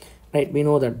trachea, right? We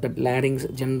know that larynx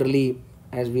generally,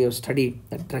 as we have studied,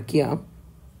 that trachea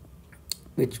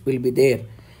which will be there,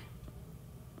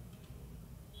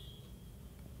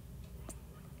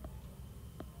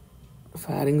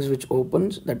 pharynx which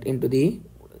opens that into the,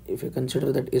 if you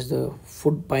consider that is the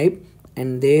food pipe,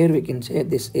 and there we can say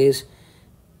this is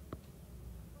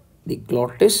the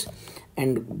glottis,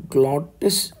 and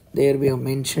glottis there we have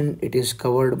mentioned it is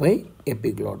covered by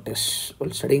epiglottis.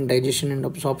 While studying digestion and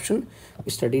absorption,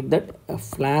 we studied that a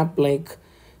flap like,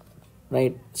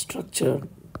 right, structure,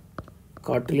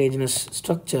 cartilaginous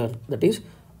structure, that is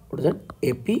what is that,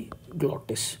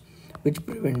 epiglottis, which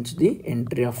prevents the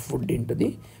entry of food into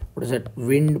the what is that,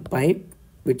 windpipe,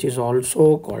 which is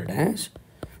also called as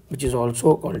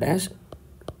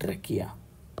trachea,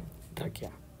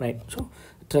 right? So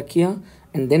trachea,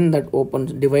 and then that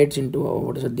opens, divides into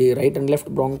what is it, the right and left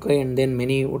bronchi, and then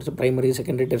many what is the primary,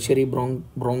 secondary, tertiary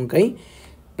bronchi,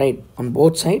 right, on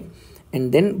both sides,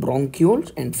 and then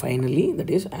bronchioles, and finally that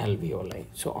is alveoli.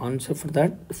 So answer for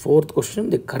that fourth question,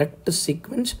 the correct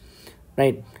sequence,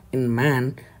 right, in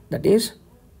man, that is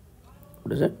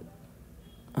what is that,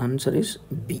 answer is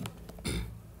B.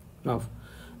 Now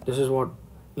this is what,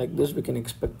 like this we can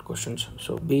expect questions,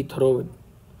 so be thorough with.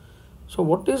 So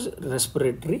what is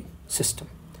respiratory system?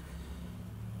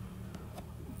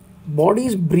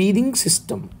 Body's breathing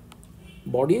system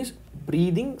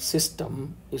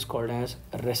is called as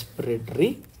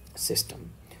respiratory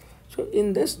system. So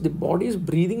in this, the body's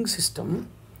breathing system,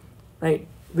 right,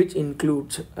 which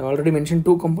includes, I already mentioned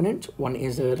two components, one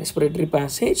is the respiratory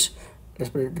passage,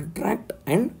 respiratory tract,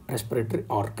 and respiratory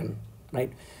organ,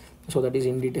 right? So that is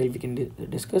in detail we can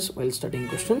discuss while studying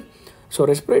question. So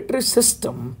respiratory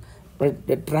system, right,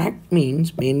 the tract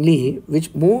means mainly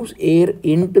which moves air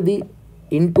into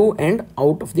and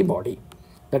out of the body.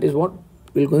 That is what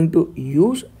we're going to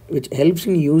use, which helps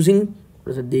in using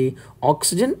the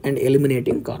oxygen and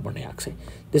eliminating carbon dioxide.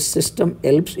 This system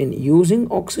helps in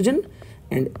using oxygen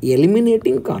and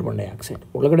eliminating carbon dioxide.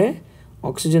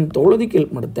 Oxygen ತೊಗೊಳೋದಕ್ಕೆ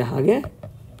help ಮಾಡುತ್ತೆ, ಹಾಗೆ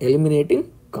eliminating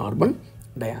carbon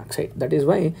dioxide. That is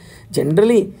why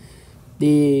generally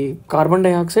the carbon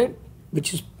dioxide which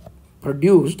is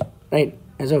produced, right,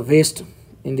 as a waste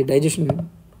in the digestion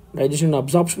and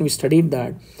absorption, we studied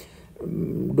that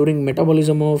during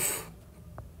metabolism of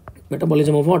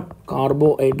what,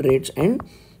 carbohydrates and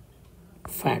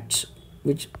fats,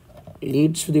 which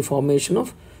leads to the formation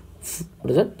of what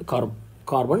is that,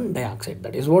 carbon dioxide.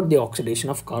 That is what the oxidation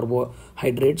of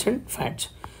carbohydrates and fats.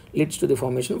 leads to the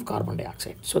formation of carbon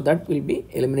dioxide. So that will be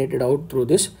eliminated out through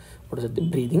this, what is it, the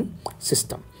breathing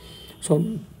system.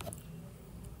 So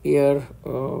here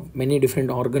many different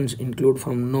organs include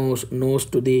from nose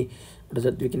to the, what is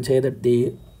it, we can say that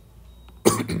the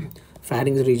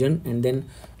pharynx region, and then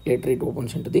later it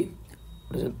opens into the,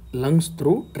 what is it, lungs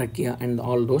through trachea and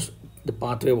all those, the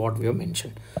pathway what we have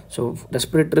mentioned. So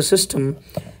respiratory system,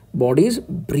 body's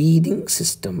breathing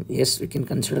system, yes, we can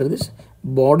consider this.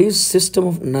 Body's system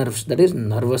of nerves, that is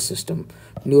nervous system,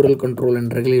 neural control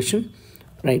and regulation,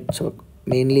 right? So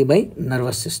mainly by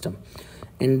nervous system.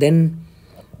 And then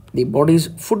the body's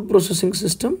food processing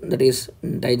system, that is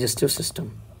digestive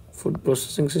system. Food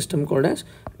processing system called as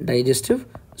digestive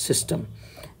system.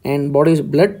 And body's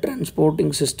blood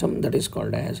transporting system, that is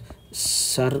called as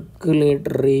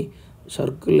circulatory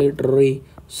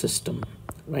system,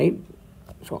 right?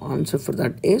 So answer for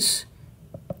that is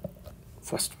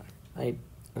first one, right?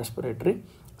 Respiratory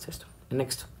system.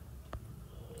 Next,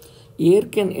 air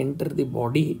can enter the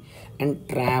body and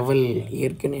travel.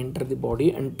 Air can enter the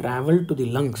body and travel to the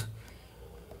lungs.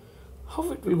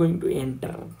 How it will going to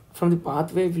enter? From the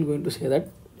pathway, we will going to say that,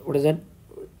 what is that?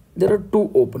 There are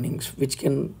two openings which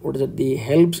can, what is it, the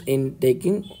helps in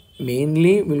taking.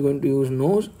 Mainly we are going to use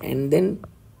nose, and then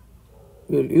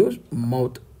we will use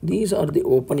mouth. These are the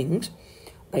openings,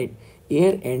 right?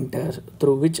 Air enters,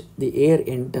 through which the air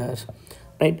enters,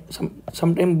 right?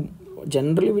 Sometime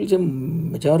generally we'll say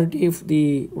majority of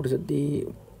the, what is it, the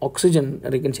oxygen,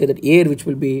 or you can say that air which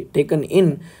will be taken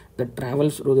in, that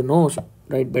travels through the nose,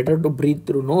 right? Better to breathe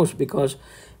through nose, because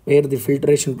where the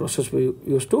filtration process we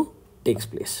used to takes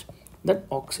place. That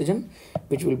oxygen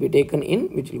which will be taken in,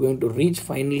 which will going to reach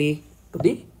finally to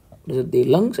the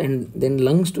lungs, and then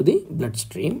lungs to the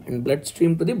bloodstream, and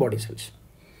bloodstream to the body cells,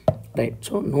 right?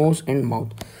 So nose and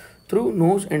mouth. Through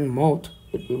nose and mouth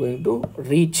it will going to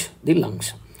reach the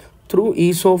lungs through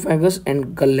esophagus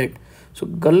and gullet. So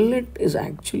gullet is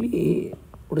actually,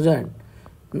 what is that,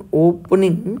 an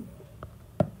opening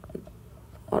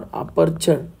or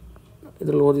aperture.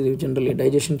 ಇದರಲ್ಲಿ generally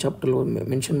digestion chapter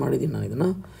mention ಮಾಡಿದ್ದೀನಿ ನಾನು ಇದನ್ನು,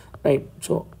 right?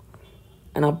 So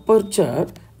an aperture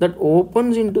that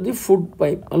opens into the food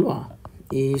pipe ಅಲ್ವಾ,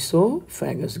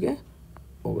 esophagus ಗೆ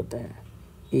ಹೋಗುತ್ತೆ.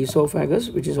 Esophagus,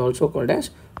 which is also called as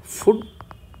food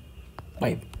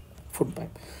pipe.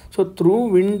 So through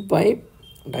windpipe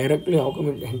directly, how come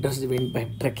it enters the windpipe?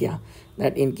 Trachea.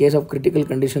 That in case of critical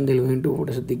condition they'll going to, what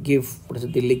is it, they give, what is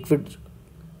it, the liquid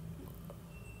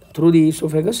through the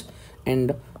esophagus,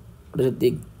 and what is it,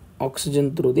 the oxygen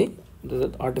through the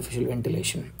artificial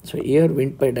ventilation. So here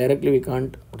windpipe directly we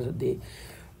can't, what is it, the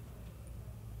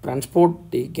transport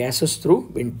the gases through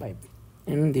windpipe.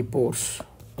 And the pores,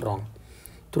 wrong.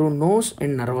 Through nose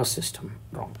and nervous system,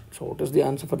 wrong. So what is the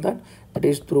answer for that? That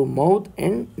is through mouth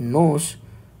and nose,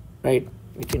 right?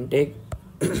 We can take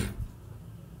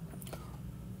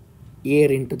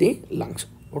air into the lungs.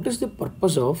 What is the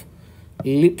purpose of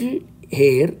little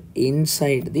hair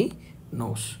inside the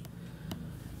nose?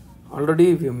 Already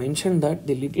we have mentioned that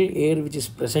the little air which is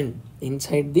present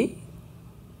inside the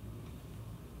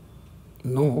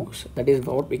nose, that is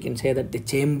what we can say that the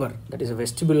chamber, that is a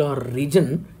vestibular region,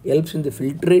 helps in the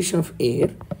filtration of air.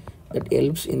 That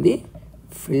helps in the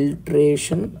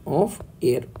filtration of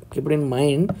air. Keep it in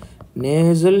mind,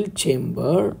 nasal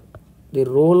chamber, the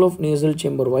role of nasal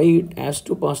chamber, why it has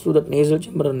to pass through that nasal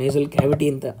chamber or nasal cavity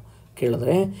ಅಂತ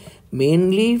ಕೇಳಿದ್ರೆ,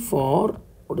 mainly for,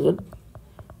 what is it,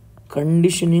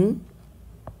 conditioning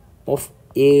of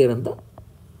air ಅಂತ.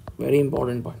 Very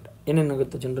important point.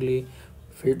 ಏನೇನಾಗುತ್ತೆ, generally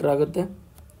filter ಆಗುತ್ತೆ,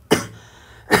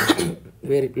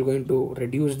 where it will going to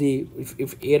reduce the,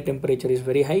 if air temperature is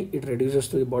very high, it reduces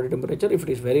to the body temperature. If it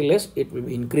is very less, it will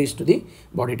be increased to the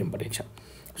body temperature.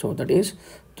 So that is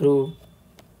through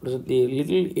the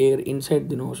little air inside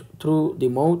the nose, through the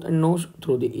mouth and nose,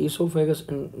 through the esophagus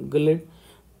and gullet.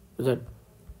 That,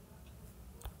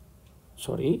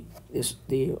 sorry, is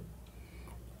the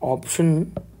option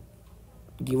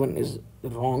given is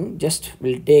wrong. Just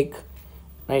will take,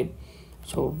 right?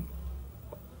 So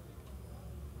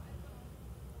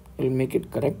we'll make it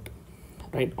correct,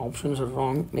 right? Options are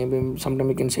wrong. Maybe sometime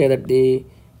we can say that they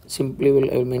simply will,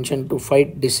 I will mention to fight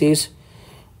disease,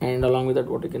 and along with that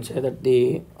what you can say that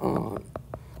the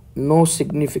no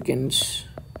significance,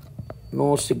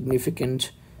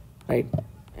 right?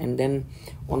 And then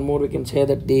one more we can say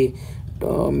that the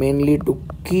mainly to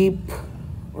keep,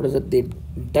 what is it, the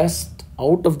dust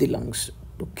out of the lungs,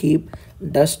 to keep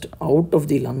dust out of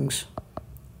the lungs,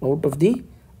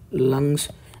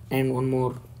 and one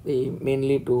more,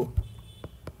 mainly to,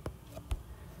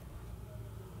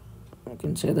 I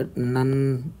can say that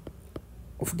none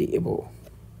of the above.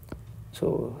 So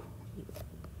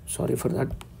sorry for that,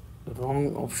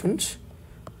 wrong options,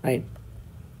 right?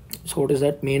 So what is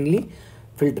that? Mainly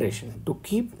filtration, to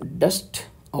keep dust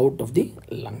out of the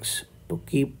lungs, to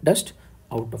keep dust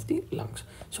out of the lungs.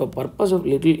 So purpose of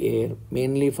little air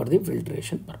mainly for the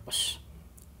filtration purpose,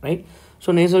 right?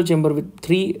 So nasal chamber with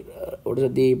three what is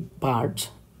it, the parts.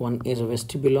 One is a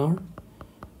vestibular,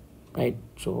 right?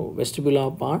 So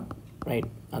vestibular part, right?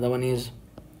 Other one is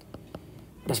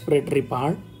respiratory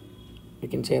part. We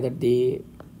can say that the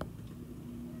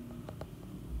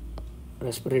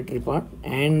respiratory part,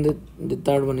 and the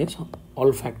third one is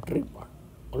olfactory part.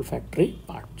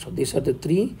 So these are the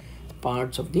three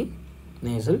parts of the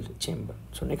nasal chamber.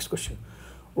 So next question,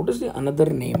 what is the another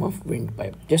name of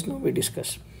windpipe? Just now we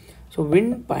discussed. So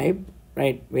windpipe,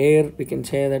 right, where we can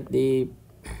say that the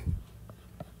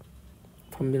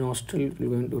from the nostril we're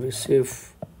going to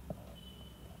receive,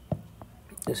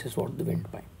 this is what the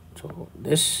windpipe. So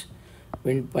this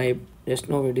windpipe, just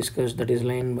now we discussed, that is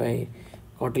lined by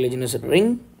cartilaginous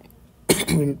ring.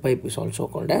 Windpipe is also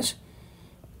called as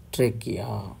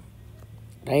trachea,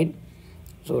 right?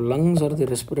 So lungs are the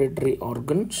respiratory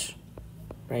organs,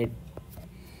 right?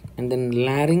 And then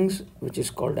larynx, which is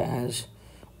called as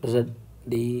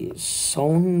the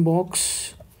sound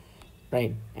box,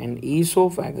 right? And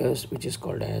esophagus, which is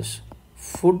called as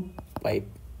food pipe,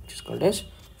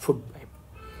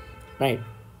 right?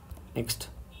 Next,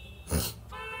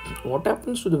 what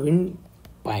happens to the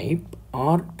windpipe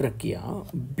or trachea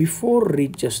before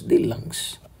reaches the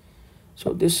lungs?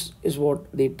 So this is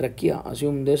what the trachea,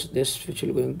 assume this which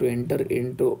will going to enter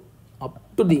into up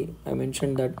to the, I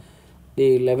mentioned that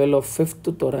the level of fifth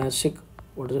thoracic,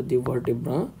 what is it, the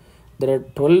vertebra, there are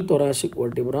 12 thoracic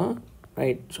vertebra,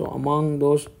 right? So among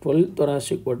those 12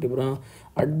 thoracic vertebra,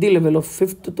 at the level of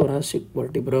fifth thoracic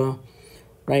vertebra,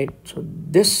 right? So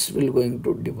this will going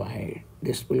to divide,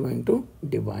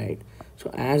 so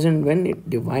as and when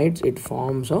it divides, it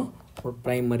forms a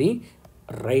primary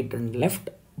right and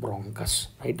left bronchus.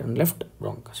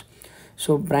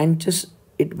 So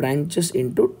it branches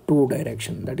into two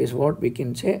directions, that is what we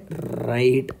can say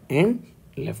right and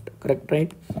left, correct,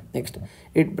 right? Next,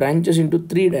 it branches into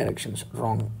three directions,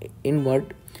 wrong. In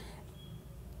what?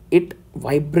 It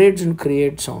vibrates and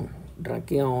creates sound.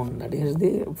 Trachea on, that is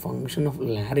the function of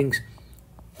larynx,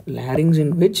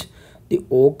 in which the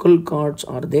vocal cords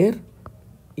are there,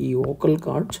 the vocal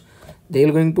cords, they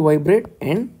are going to vibrate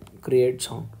and create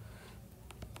sound.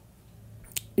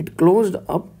 It closed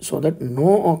up so that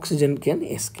no oxygen can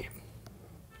escape.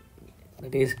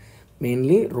 That is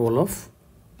mainly role of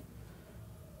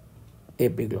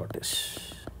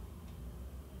epiglottis,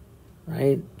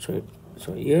 right?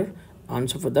 So here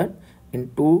answer for that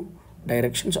in two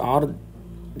directions, or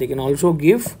they can also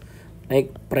give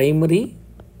like primary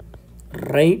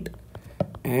right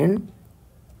and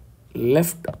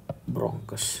left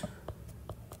bronchus.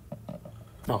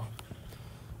 Now,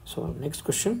 so next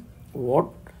question, what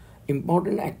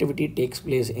important activity takes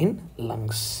place in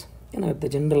lungs? The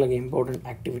general important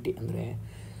activity andre,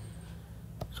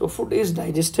 so food is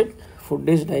digested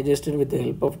with the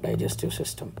help of digestive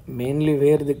system, mainly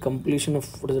where the completion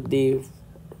of the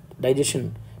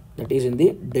digestion, that is in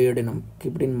the duodenum.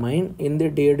 Keep it in mind, in the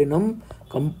duodenum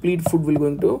complete food will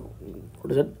going to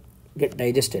get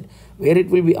digested, where it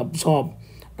will be absorbed,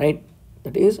 right?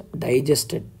 That is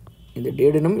digested in the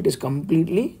duodenum, it is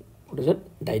completely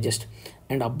digest,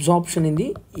 and absorption in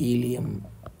the ileum,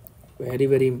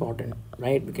 very important,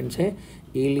 right? We can say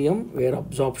ileum, where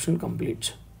absorption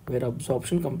completes.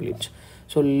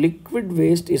 So liquid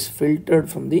waste is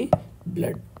filtered from the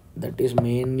blood, that is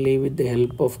mainly with the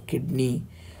help of kidney,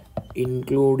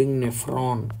 including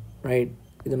nephron, right?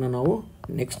 Idana now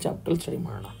next chapter study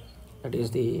madana, that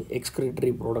is the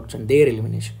excretory products and their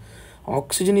elimination.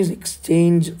 Oxygen is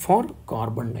exchanged for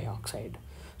carbon dioxide,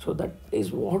 so that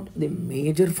is what the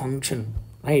major function,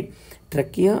 right?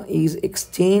 Trachea is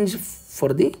exchanged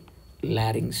for the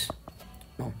larynx.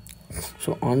 No.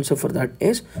 So answer for that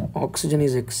is oxygen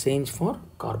is exchanged for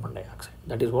carbon dioxide.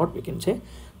 That is what we can say,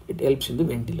 it helps in the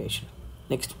ventilation.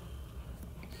 Next,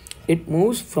 it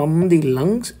moves from the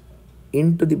lungs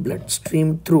into the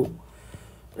bloodstream through,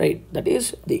 right? That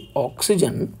is the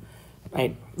oxygen,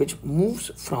 right, which moves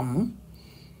from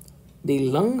the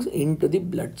lungs into the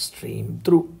bloodstream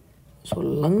through. So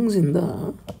lungs in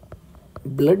the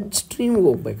bloodstream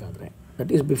ಹೋಗ್ಬೇಕಾದ್ರೆ,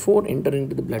 that is before entering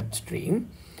into the bloodstream,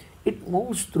 it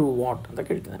moves through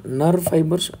what? Nerve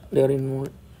fibers, they are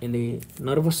involved in the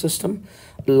nervous system,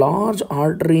 large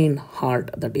artery in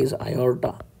heart, that is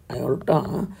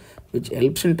aorta, which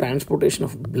helps in transportation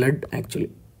of blood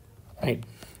actually, right?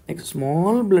 Like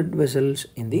small blood vessels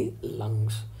in the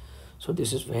lungs. So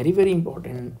this is very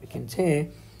important. We can say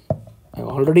I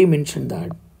already mentioned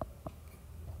that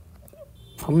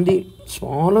from the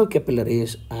smaller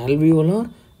capillaries,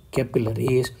 alveolar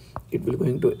capillaries, it will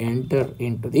going to enter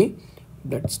into the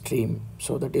bloodstream.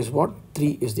 So that is what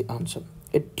 3 is the answer.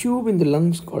 A tube in the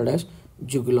lungs called as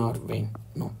jugular vein.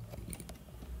 No,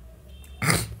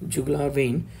 jugular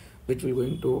vein, which will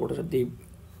going to what is it, the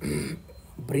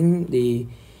bring the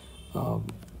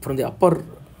from the upper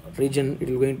region, it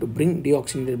will going to bring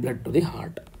deoxygenated blood to the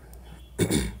heart.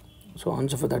 So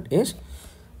answer for that is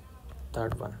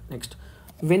third one. Next,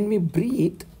 when we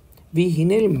breathe, we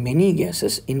inhale many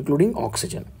gases including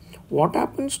oxygen. What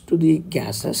happens to the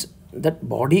gases that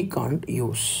body can't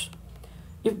use?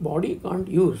 If body can't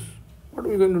use, what are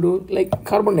we going to do? Like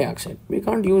carbon dioxide, we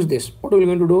can't use this. What are we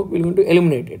going to do? We're going to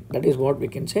eliminate it. That is what we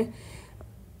can say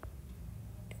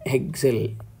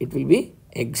exhale. It will be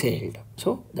exhaled.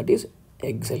 So that is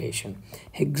exhalation.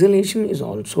 Exhalation is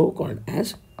also called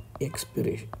as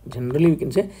expiration. Generally we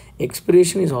can say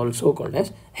expiration is also called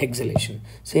as exhalation.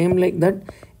 Same like that,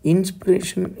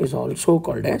 inspiration is also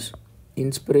called as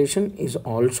what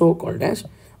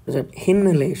is that,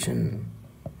 inhalation.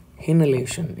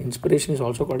 Inspiration is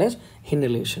also called as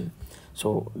inhalation.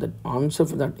 So the answer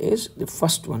for that is the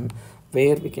first one,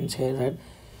 where we can say that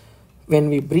when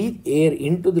we breathe air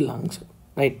into the lungs,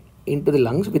 right, into the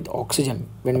lungs with oxygen,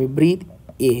 when we breathe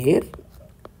air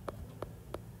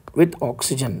with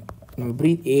oxygen, when we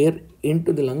breathe air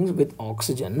into the lungs with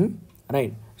oxygen,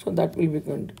 right, so that will be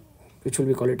which will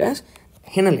be called it as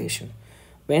inhalation.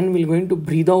 When we're going to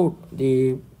breathe out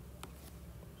the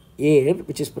air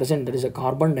which is present, that is a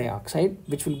carbon dioxide,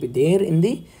 which will be there in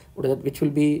the which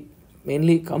will be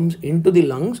mainly comes into the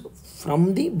lungs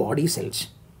from the body cells.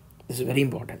 This is very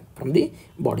important, from the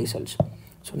body cells.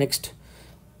 So next,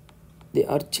 they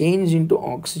are changed into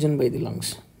oxygen by the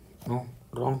lungs. No,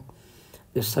 wrong.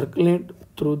 They circulate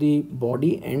through the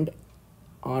body and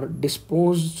are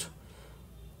disposed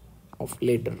of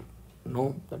later.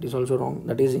 No, that is also wrong.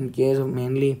 That is in case of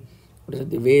mainly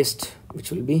the waste,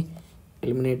 which will be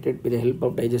eliminated with the help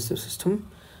of digestive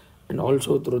system and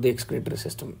also through the excretory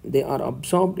system. They are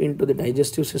absorbed into the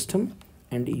digestive system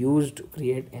and used to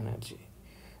create energy.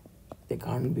 They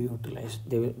can't be utilized.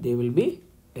 They will be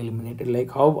eliminated.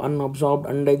 Like how unabsorbed,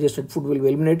 undigested food will be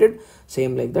eliminated,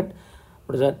 same like that.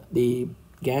 What is that? The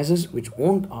gases which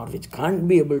won't or which can't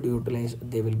be able to utilize,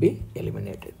 they will be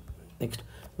eliminated. Next,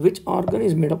 which organ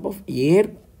is made up of air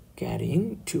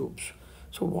carrying tubes?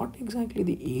 So what exactly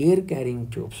the air carrying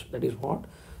tubes? That is what?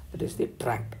 That is the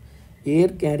tract. Air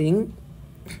carrying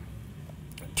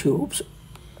tubes,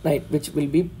 right, which will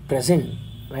be present,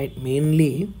 right,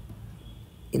 mainly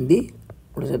in the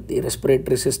the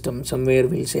respiratory system. Somewhere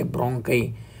we'll say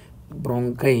bronchi,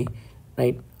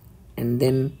 right, and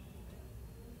then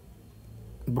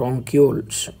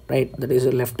bronchioles, right, that is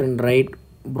a left and right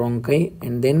bronchi,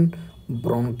 and then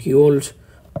bronchioles,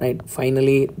 right,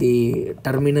 finally the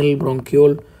terminal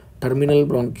bronchiole,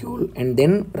 and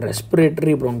then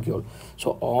respiratory bronchiole.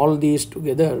 So all these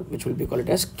together, which will be called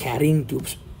as carrying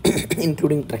tubes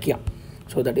including trachea.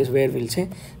 So that is where we'll say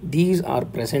these are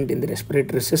present in the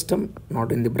respiratory system,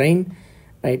 not in the brain,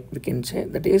 right. We can say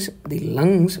that is the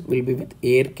lungs will be with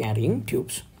air carrying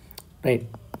tubes, right.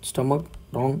 Stomach,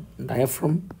 wrong.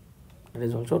 Diaphragm, that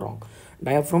is also wrong.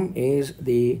 Diaphragm is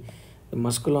the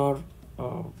muscular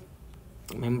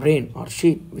membrane or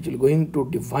sheet which will going to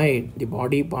divide the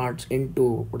body parts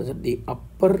into the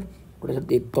upper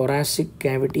the thoracic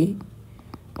cavity.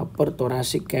 Upper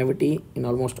thoracic cavity in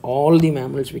almost all the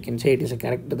mammals, we can say it is a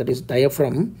character, that is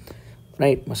diaphragm,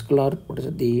 right. Muscular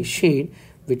the sheet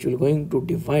which will going to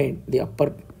divide the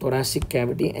upper thoracic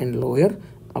cavity and lower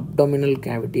abdominal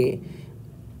cavity.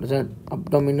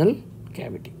 Abdominal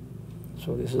cavity.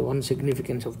 So this is one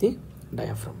significance of the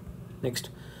diaphragm. Next,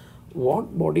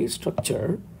 what body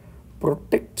structure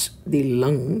protects the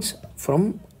lungs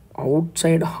from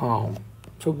outside harm?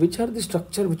 So which are the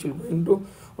structure which will going to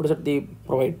they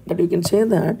provide? That you can say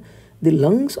that the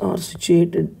lungs are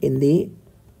situated in the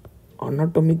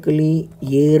anatomically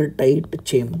airtight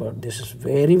chamber. This is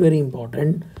very very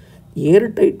important.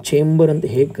 Airtight chamber and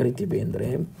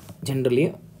the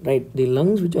generally, right, the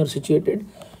lungs which are situated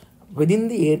within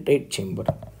the airtight chamber,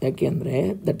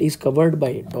 that is covered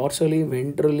by dorsally,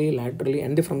 ventrally, laterally,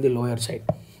 and from the lower side.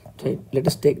 So let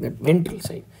us take that ventral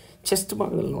side. Chest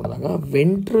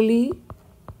ventrally,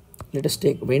 let us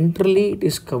take ventrally, it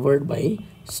is covered by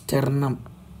sternum,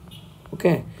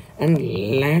 okay, and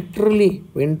laterally,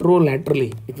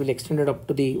 ventrolaterally, it will extend it up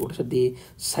to the the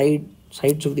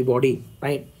sides of the body,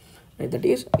 right, that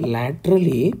is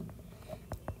laterally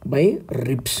by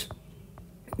ribs,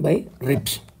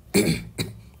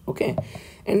 okay,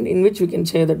 and in which we can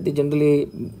say that the generally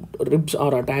ribs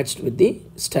are attached with the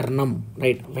sternum,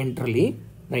 right, ventrally,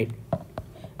 right,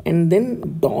 and then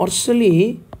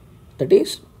dorsally, that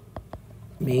is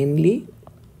mainly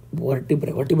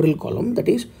vertebral column, that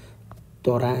is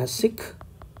thoracic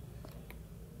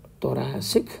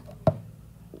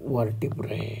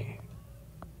vertebrae,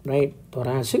 right,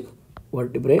 thoracic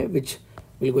vertebrae, which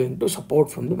will going to support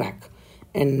from the back.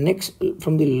 And next,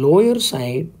 from the lower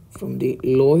side,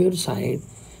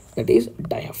 that is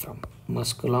diaphragm,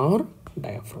 muscular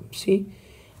diaphragm. See,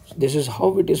 so this is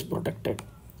how it is protected.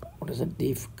 What is it?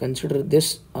 If consider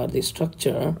this or the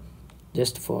structure,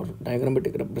 just for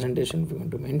diagrammatic representation, we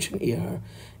want to mention here,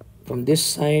 from this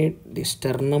side the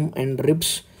sternum and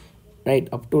ribs, right,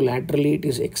 up to laterally it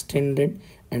is extended,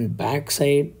 and back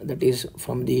side, that is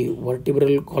from the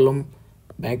vertebral column,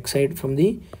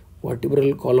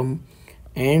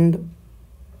 and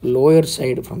lower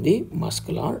side from the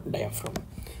muscular diaphragm.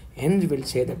 Hence we'll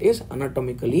say that is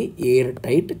anatomically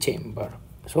airtight chamber.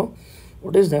 So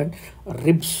what is that?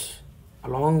 Ribs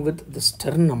along with the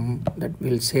sternum, that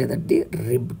will say that the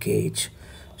rib cage.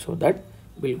 So that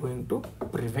will going to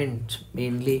prevent,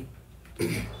 mainly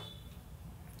it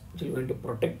will going to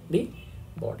protect the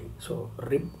body. So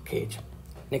rib cage.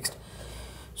 Next,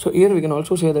 so here we can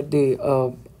also say that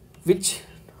the which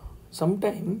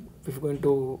sometime if you're going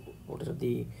to, what is it,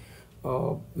 the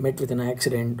met with an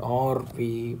accident, or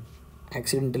we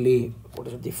accidentally, what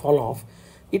is it, the fall off,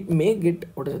 it may get,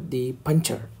 what is it, the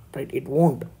puncture, right, it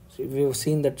won't. So we have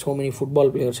seen that so many football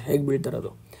players heg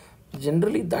bidtarado,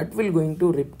 generally that will going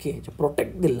to rib cage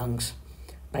protect the lungs,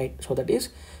 right. So that is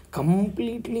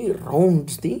completely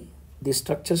rounds the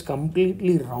structures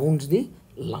completely rounds the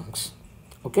lungs.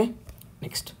 Okay,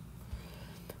 next,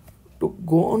 to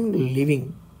go on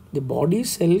living, the body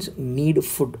cells need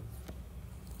food.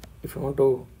 If you want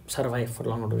to survive for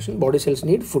long duration, body cells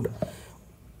need food,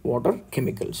 water,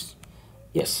 chemicals.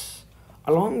 Yes,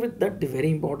 along with that, the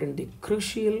very important, the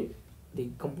crucial,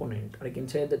 the component, I can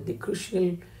say that the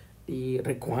crucial, the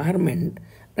requirement,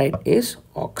 right, is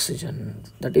oxygen.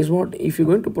 That is what, if you're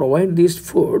going to provide this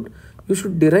food, you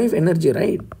should derive energy,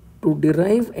 right. To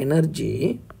derive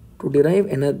energy,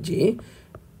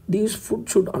 these food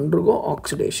should undergo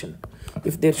oxidation.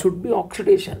 If there should be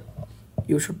oxidation,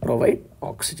 you should provide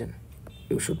oxygen.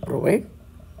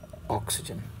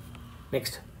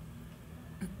 Next,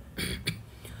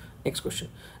 next question,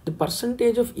 the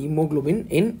percentage of hemoglobin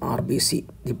in RBC.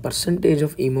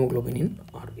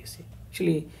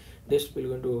 Actually, this we're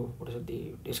going to, what is it,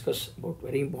 the discuss about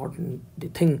very important the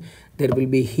thing. There will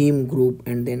be heme group,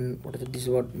 and then what is it, this is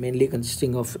what mainly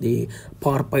consisting of the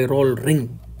porpyrole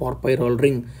ring,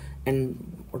 and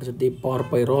what is it, the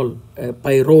pyrrole,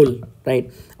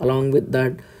 right. Along with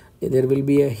that, there will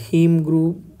be a heme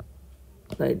group,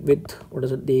 right, with, what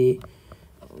is it, the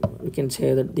we can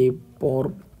say that the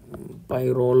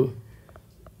pyrrole,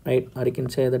 right, or you can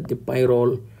say that the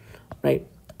pyrrole, right,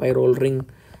 pyrrole ring,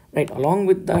 right. Along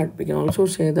with that, we can also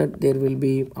say that there will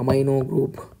be amino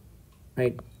group,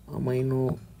 right,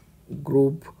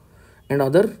 and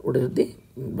other, what is it, the,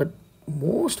 but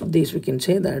most of these we can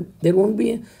say that there won't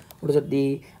be, what is it,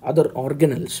 the other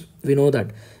organelles. We know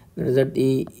that there is that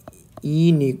the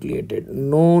enucleated,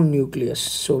 no nucleus.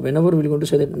 So whenever we're going to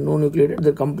say that no nucleated,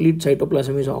 the complete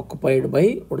cytoplasm is occupied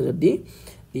by, what is it, the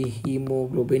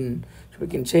hemoglobin. So we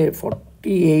can say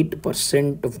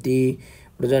 48% of the,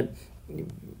 what is that, the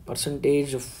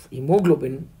percentage of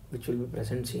hemoglobin which will be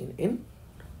present seen in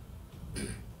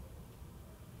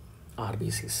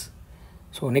RBCs.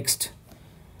 So next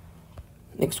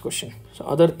question. So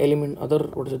other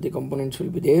what is it, the components will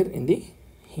be there in the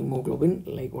hemoglobin,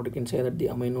 like what you can say that the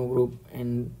amino group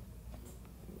and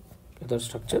other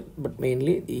structure, but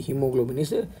mainly the hemoglobin is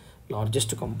the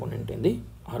largest component in the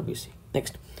RBC.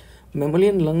 Next,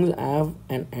 mammalian lungs have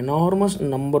an enormous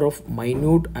number of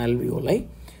minute alveoli,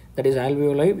 that is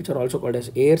alveoli which are also called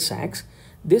as air sacs.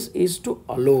 This is to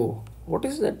allow, what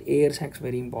is that air sacs,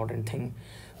 very important thing.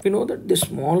 We know that the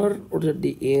smaller, what is it,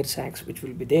 the air sacs which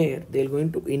will be there, they're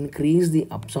going to increase the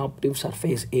absorptive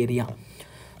surface area.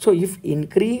 So if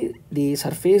the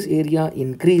surface area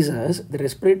increases, the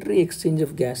respiratory exchange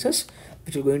of gases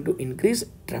which are going to increase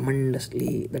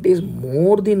tremendously. That is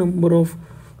more number of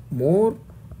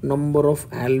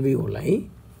alveoli,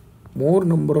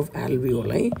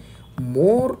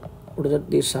 more, what is that,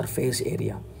 the surface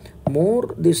area.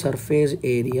 More the surface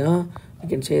area, you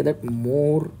can say that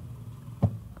more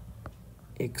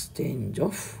exchange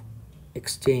of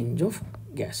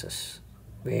gases.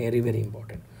 Very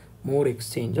important. More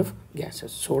exchange of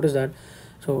gases. So what is that?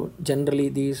 So generally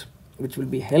these which will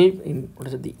be help in what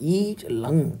is it, the each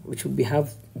lung, which will be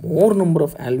have more number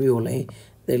of alveoli,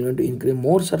 they are going to increase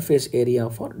more surface area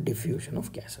for diffusion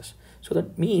of gases. So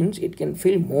that means it can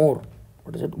fill more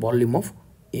what is it, volume of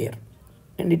air,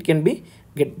 and it can be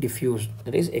get diffused,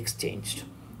 that is exchanged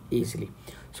easily.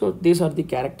 So these are the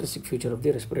characteristic feature of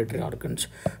the respiratory organs.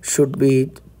 Should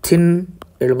be thin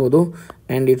elbow,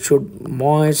 and it should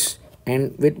moist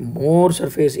and with more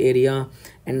surface area,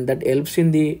 and that helps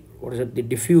in the what is it, the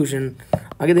diffusion.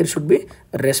 Again, there should be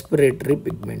respiratory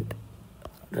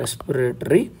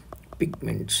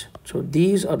pigments. So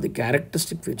these are the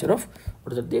characteristic feature of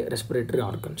what is it, the respiratory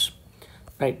organs.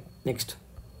 Right, next.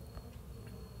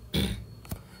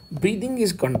 Breathing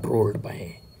is controlled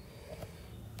by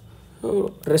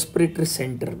respiratory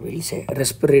center, we'll say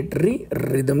respiratory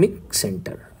rhythmic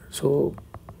center. So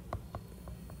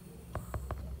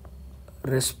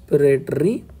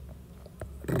respiratory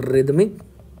rhythmic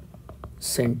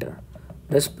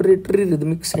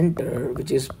center,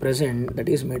 which is present, that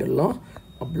is medulla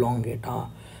oblongata.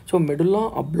 So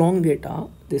medulla oblongata,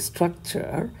 the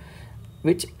structure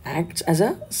which acts as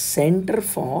a center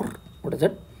for what is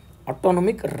it,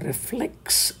 autonomic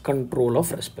reflex control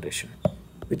of respiration,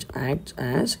 which acts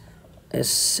as a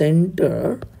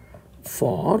center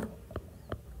for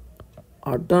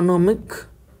autonomic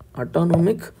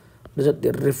is it,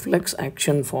 the reflex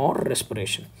action for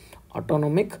respiration,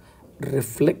 autonomic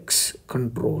reflex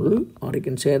control, or you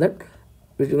can say that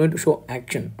which is going to show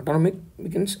action. Autonomic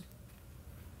means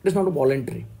it is not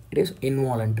voluntary, it is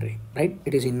involuntary, right?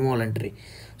 It is involuntary.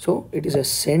 So it is a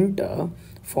center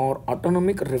for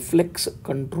autonomic reflex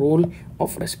control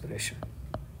of respiration.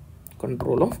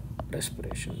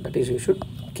 That is, you should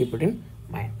keep it in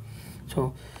mind.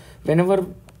 So whenever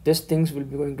these things will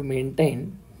be going to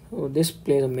maintain, so this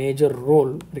plays a major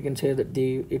role. We can say that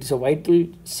it is a vital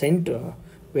center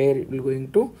where it will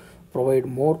going to provide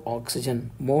more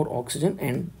oxygen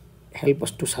and help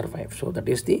us to survive. So that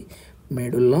is the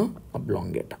medulla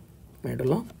oblongata.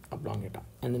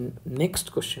 And then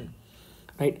next question,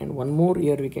 right? And one more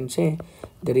here we can say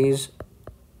there is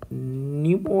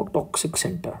pneumotoxic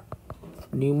center,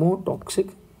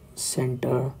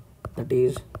 that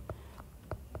is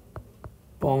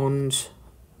pons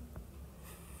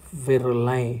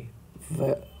viruli,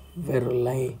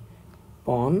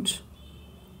 pons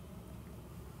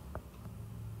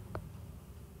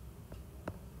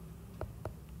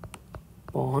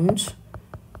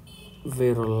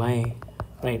viruli,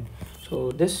 right?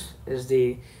 So this is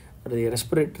the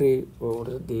respiratory or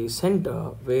the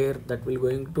center where that will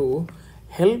going to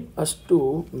help us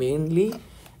to mainly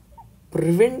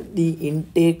prevent the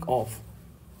intake of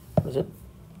what is it,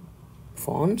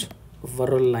 pons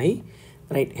viruli,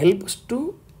 right? Help us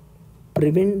to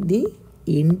prevent the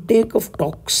intake of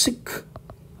toxic,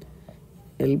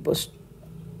 help us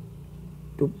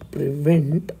to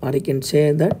prevent, or I can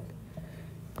say that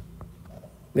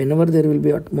whenever there will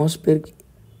be atmospheric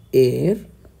air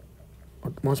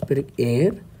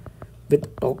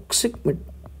with toxic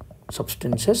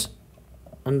substances,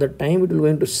 and the time it will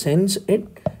going to sense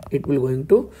it will going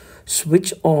to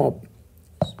switch off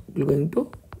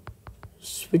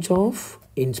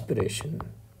inspiration.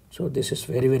 So this is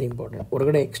very very important.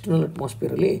 ಹೊರಗಡೆ external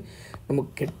ಅಟ್ಮಾಸ್ಫಿಯರಲ್ಲಿ ನಮಗೆ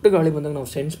ಕೆಟ್ಟ ಗಾಳಿ ಬಂದಾಗ ನಾವು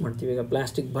sense ಮಾಡ್ತೀವಿ. ಈಗ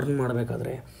plastic burn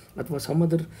ಮಾಡಬೇಕಾದ್ರೆ ಅಥವಾ some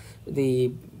other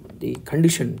the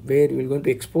condition where will going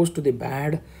to expose to the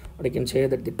bad, or I can say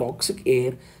that the toxic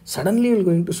air suddenly will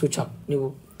going to switch up, ನೀವು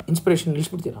inspiration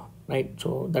ನಿಲ್ಲಿಸ್ಬಿಡ್ತೀರಾ, right?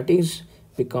 So that is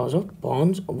because of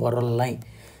pons viruli.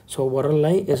 So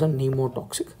viruli is a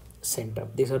pneumotoxic center.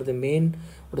 These are the main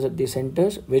the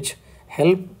centers which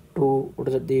help to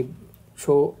the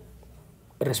show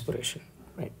respiration,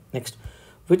 right? Next,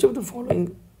 which of the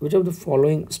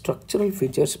following structural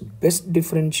features best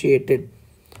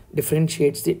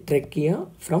differentiates the trachea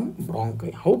from bronchi?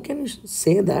 How can you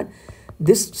say that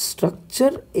this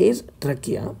structure is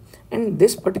trachea and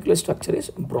this particular structure is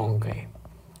bronchi?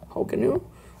 How can you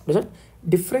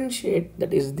differentiate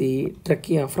that is the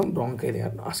trachea from bronchi, they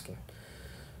are asking.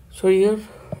 So here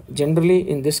generally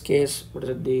in this case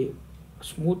the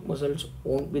smooth muscles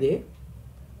won't be there.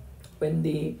 When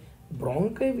the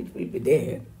bronchi which will be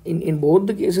there, in both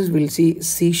the cases we'll see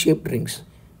C-shaped rings,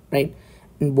 right?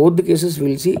 In both the cases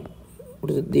we'll see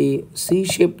the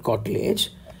C-shaped cartilage,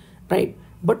 right?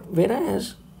 But whereas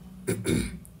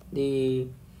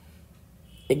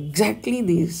exactly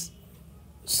these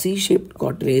C-shaped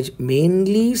cartilage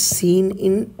mainly seen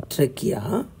in trachea,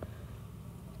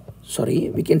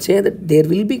 we can say that there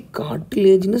will be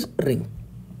cartilaginous ring,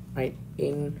 right?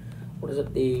 In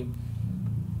the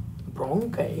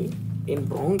bronchi,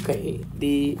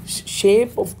 the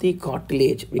shape of the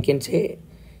cartilage, we can say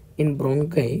in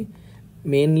bronchi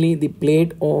mainly the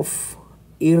plate of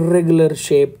irregular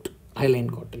shaped hyaline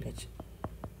cartilage.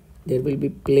 There will be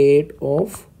plate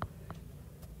of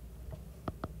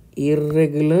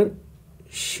irregular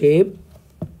shape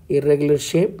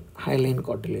hyaline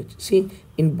cartilage. See,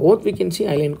 in both we can see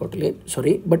hyaline cartilage,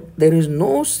 sorry, but there is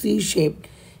no C shape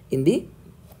in the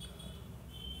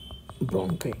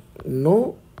bronchi.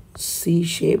 No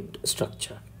C-shaped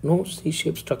structure. No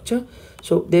C-shaped structure.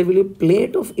 So there will be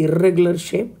plate of irregular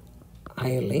shape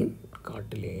hyaline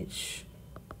cartilage.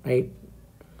 Right?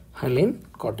 Hyaline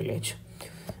cartilage.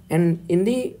 And in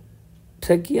the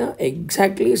trachea,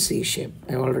 exactly C shape.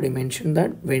 I already mentioned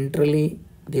that ventrally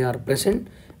they are present,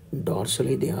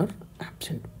 dorsally they are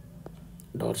absent.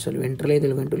 Ventrally they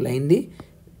are going to line the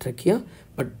trachea,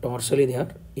 but dorsally they are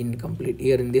incomplete.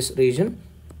 Here in this region,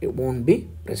 it won't be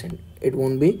present. It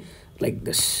won't be like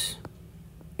this.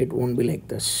 It won't be like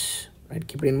this. Right?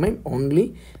 Keep it in mind.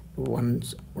 Only one.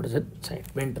 What is it? Side,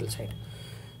 ventral side.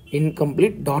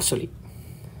 Incomplete dorsally.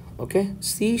 Okay.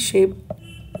 C-shaped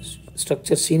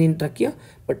structure seen in trachea,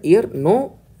 but here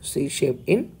no C shape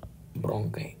in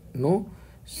bronchi. No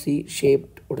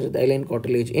C-shaped, what is it, the hyaline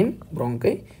cartilage in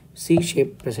bronchi. C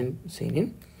shape present seen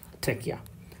in trachea.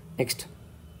 Next,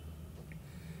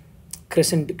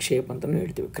 crescentic shape ಅಂತಾನು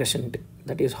ಹೇಳ್ತೀವಿ. Crescentic,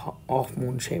 that is half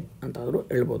moon shape ಅಂತಾದರೂ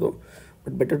ಹೇಳ್ಬೋದು,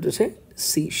 but better to say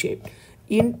C shape.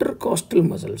 Intercostal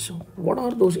muscles. What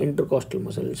are those intercostal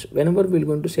muscles? Whenever we're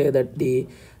going to say that the,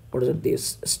 what is it, this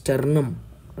sternum,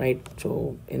 right? So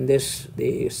in this,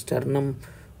 the sternum,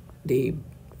 the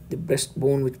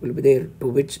breastbone which will be there, to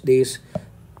which these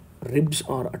ribs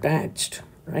are attached,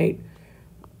 right,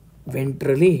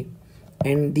 ventrally,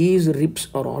 and these ribs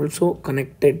are also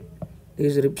connected.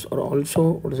 These ribs are also,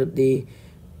 what is it,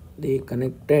 they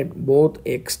connected both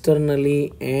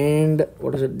externally and,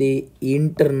 what is it, the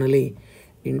internally.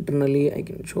 Internally, I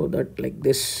can show that like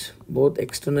this, both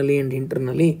externally and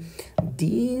internally.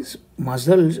 These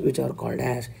muscles which are called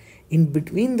as in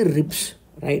between the ribs,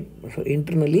 right? So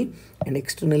internally and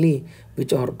externally,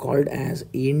 which are called as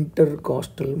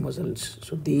intercostal muscles.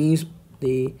 So these,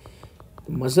 the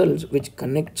muscles which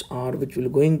connects, or which will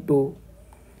going to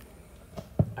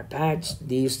attach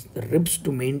these ribs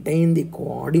to maintain the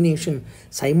coordination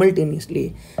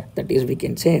simultaneously, that is, we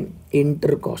can say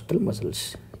intercostal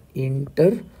muscles.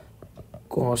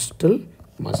 Intercostal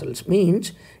muscles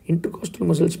means in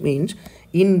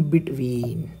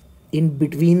between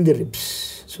the ribs.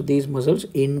 So these muscles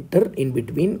enter in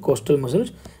between costal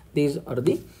muscles. These are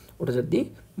the, what is it, the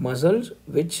muscles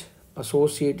which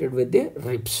associated with the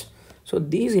ribs. So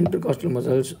these intercostal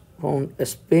muscles found a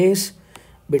space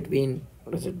between,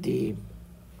 what is it, the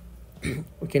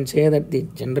we can say that the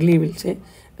generally will say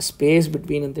a space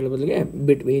between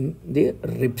the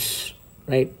ribs,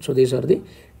 right? So these are the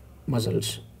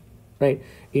muscles, right?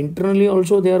 Internally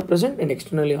also they are present and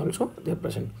externally also they are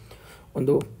present.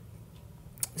 ಒಂದು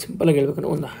simple ಆಗಿ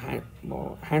ಹೇಳ್ಬೇಕಂದ್ರೆ ಒಂದು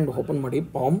hand open ಮಾಡಿ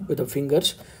palm with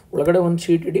fingers, ಒಳಗಡೆ ಒಂದು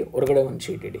sheet ಇಡಿ, ಹೊರಗಡೆ ಒಂದು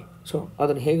sheet ಇಡಿ. So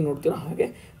ಅದನ್ನು ಹೇಗೆ ನೋಡ್ತೀರೋ ಹಾಗೆ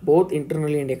both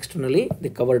internally and externally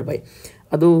the covered by.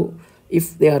 ಅದು if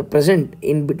they are present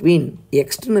in between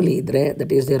externally ಇದ್ದರೆ,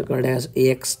 that is they are called as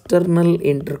external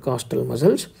ಇಂಟರ್ಕಾಸ್ಟಲ್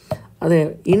muscles. ಅದೇ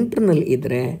ಇಂಟರ್ನಲ್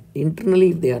ಇದ್ದರೆ, internally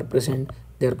if they are present,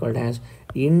 they are called as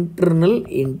internal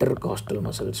intercostal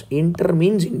muscles. Inter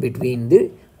means in between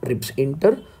the ribs,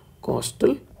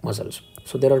 intercostal muscles.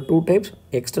 So there are two types,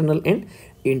 external and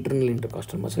internal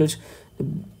intercostal muscles,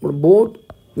 both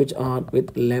which are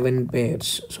with 11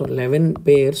 pairs. So 11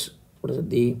 pairs, what is it,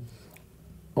 the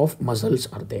of muscles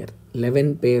are there,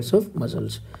 11 pairs of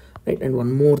muscles, right? And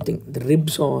one more thing, the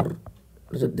ribs are,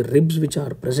 what is it, the ribs which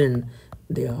are present,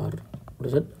 they are, what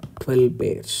is it, 12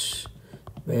 pairs.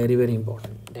 Very, very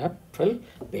important. They are 12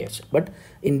 pairs. But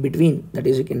in between, that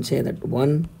is, you can say that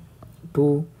 1,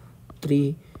 2,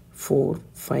 3, 4,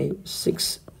 5,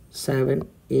 6, 7,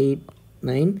 8,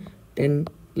 9, 10,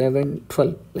 11,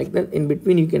 12. Like that. In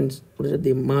between, you can, what is it,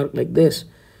 they mark like this.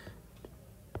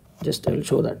 Just I will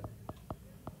show that.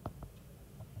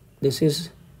 This is,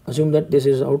 assume that this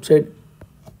is outside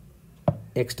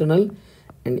external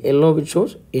and yellow which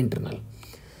shows internal.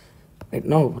 Right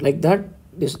now, like that.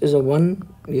 This is a 1,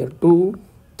 here 2,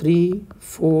 3,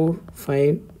 4,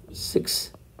 5,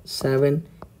 6, 7,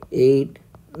 8,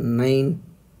 9,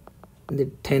 and the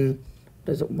 10.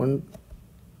 There's a 1,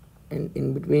 and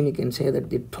in between you can say that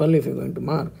the 12, if you're going to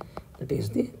mark, that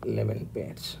is the 11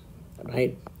 pairs,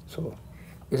 right? So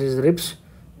this is ribs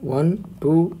 1,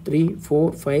 2, 3,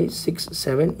 4, 5, 6,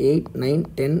 7, 8, 9,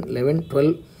 10, 11,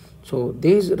 12. So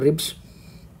these ribs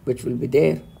which will be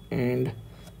there, and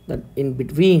that in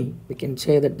between we can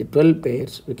say that the 12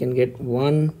 pairs we can get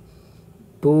 1,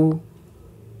 2,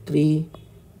 3,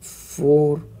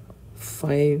 4,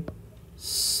 5,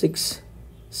 6,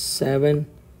 7,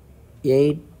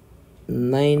 8,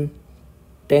 9,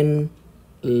 10,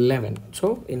 11.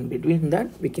 So in between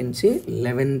that we can see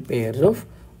 11 pairs of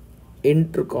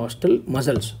intercostal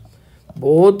muscles.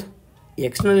 Both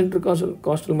external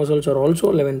intercostal muscles are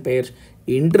also 11 pairs.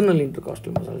 Internal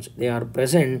intercostal muscles, they are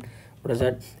present, what is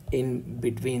that, in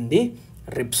between the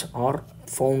ribs, or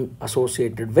found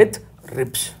associated with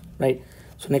ribs, right?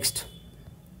 So next,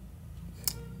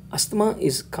 asthma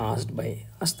is caused by,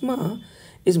 asthma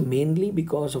is mainly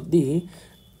because of the,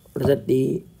 what is that,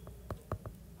 the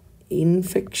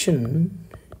infection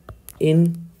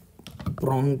in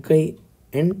bronchi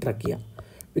and trachea.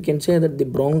 We can say that the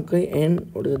bronchi and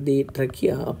what is it, the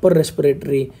trachea, upper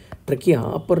respiratory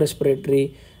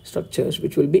structures,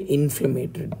 which will be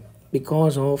inflamed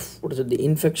because of, what is it, the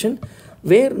infection,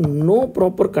 where no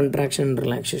proper contraction and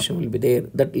relaxation will be there.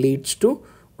 That leads to,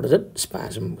 what is it,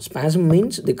 spasm. Spasm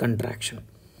means the contraction.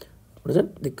 What is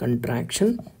it? The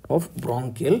contraction of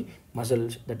bronchial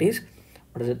muscles. That is,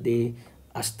 what is it, the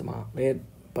asthma, where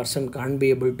person can't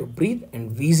be able to breathe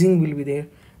and wheezing will be there.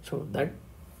 So that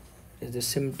is the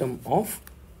symptom of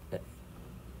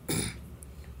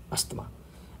asthma.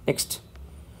 Next,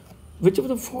 which of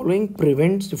the following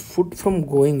prevents the food from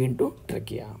going into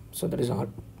trachea? So that is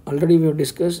already we have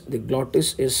discussed. The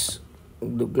glottis is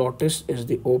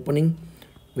the opening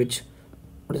which,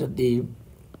 what is it, the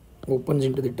opens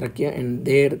into the trachea, and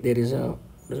there is a,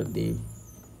 what is it, the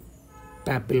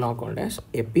papilla called as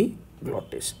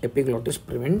epiglottis. Epiglottis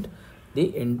prevent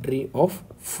the entry of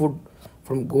food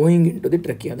from going into the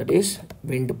trachea, that is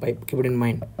windpipe. Keep it in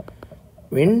mind,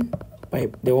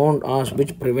 windpipe. They won't ask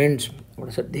which prevents, what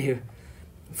is it, the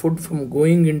food from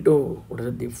going into, what is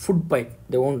it, the food pipe.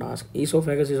 They won't ask.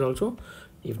 Esophagus is also,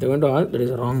 if they want to ask, that is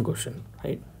a wrong question,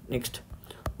 right? Next,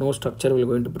 no structure will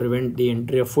going to prevent the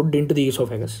entry of food into the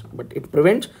esophagus, but it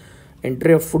prevents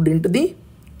entry of food into the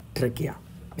trachea.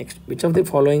 Next, which of the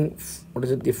following, what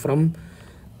is it, the from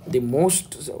the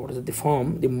most, what is it, the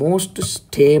form the most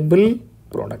stable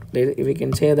product? We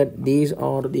can say that these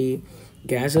are the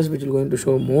gases which are going to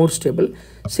show more stable.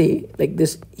 Say like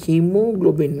this,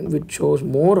 hemoglobin, which shows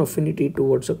more affinity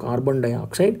towards a carbon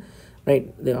dioxide,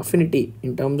 right? The affinity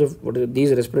in terms of, what is it,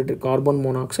 these respiratory carbon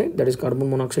monoxide, that is carbon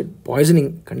monoxide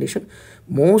poisoning condition,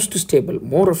 most stable,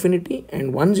 more affinity,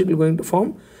 and once it is going to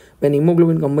form, when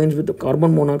hemoglobin combines with the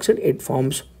carbon monoxide, it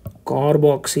forms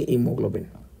carboxyhemoglobin.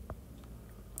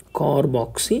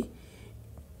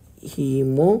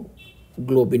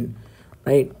 Carboxyhemoglobin,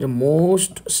 right? The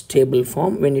most stable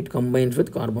form when it combines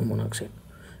with carbon monoxide,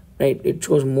 right? It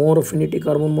shows more affinity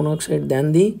carbon monoxide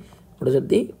than the, what is it,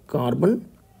 the carbon,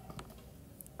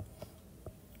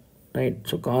 right?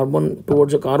 So carbon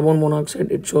towards the carbon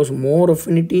monoxide, it shows more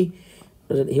affinity,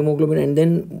 what is it, hemoglobin, and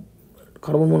then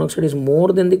carbon monoxide is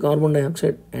more than the carbon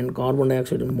dioxide, and carbon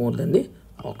dioxide is more than the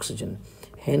oxygen.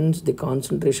 Hence the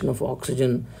concentration of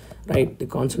oxygen, right, the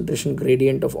concentration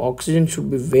gradient of oxygen should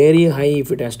be very high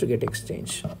if it has to get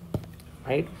exchanged,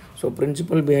 right? So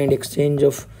principle behind exchange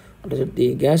of, what is it,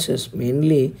 the gases,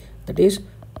 mainly that is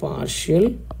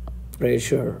partial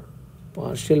pressure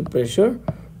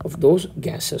of those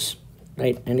gases,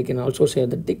 right? And you can also say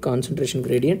that the concentration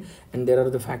gradient, and there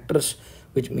are the factors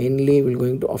which mainly will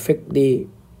going to affect the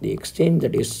exchange,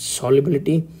 that is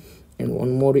solubility, and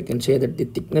one more we can say that the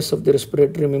thickness of the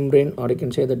respiratory membrane, or you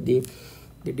can say that the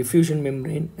diffusion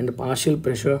membrane, and the partial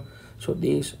pressure. So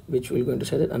these which we're going to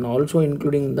say that, and also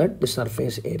including that the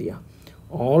surface area,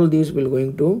 all these will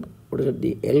going to, what is it,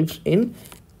 the helps in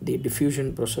the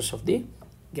diffusion process of the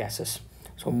gases.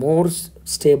 So more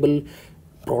stable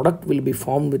product will be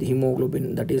formed with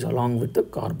hemoglobin, that is along with the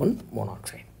carbon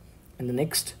monoxide. And the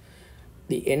next,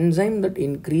 the enzyme that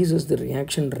increases the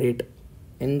reaction rate,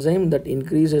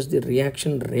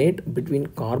 between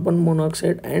carbon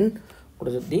monoxide and, what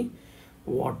is it, the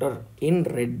water in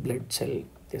red blood cell.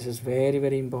 This is very,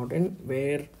 very important,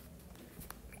 where,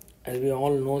 as we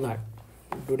all know, that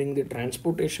during the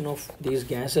transportation of these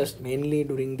gases, mainly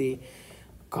during the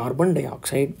carbon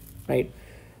dioxide, right,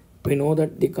 we know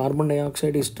that the carbon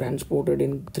dioxide is transported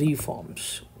in three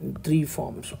forms.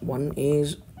 One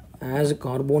is as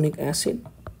carbonic acid,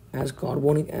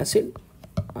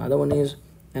 other one is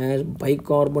as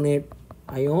bicarbonate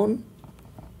ion,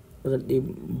 that the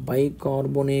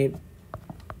bicarbonate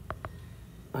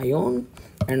ion,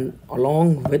 and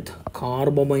along with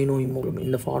carbaminohemoglobin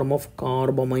in the form of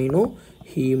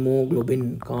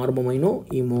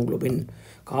carbaminohemoglobin.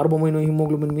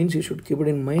 Carbaminohemoglobin means, you should keep it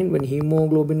in mind, when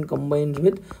hemoglobin combines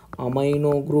with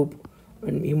amino group,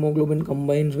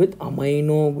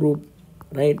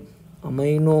 right,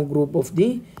 amino group of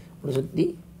the, what is it,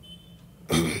 the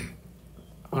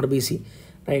RBC,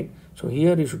 right? So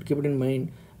here you should keep it in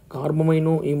mind,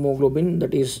 carbaminohemoglobin,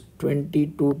 that is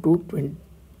 22 to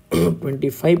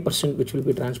 25% which will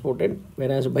be transported,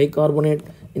 whereas bicarbonate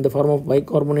in the form of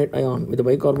bicarbonate ion with the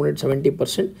bicarbonate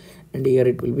 70%, and here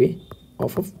it will be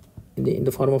of in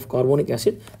the form of carbonic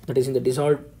acid, that is in the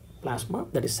dissolved plasma,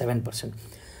 that is 7%.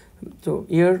 So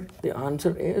here the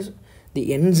answer is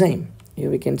the enzyme. Here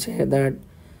we can say that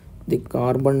the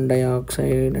carbon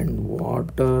dioxide and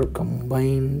water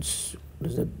combines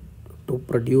to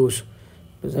produce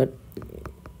that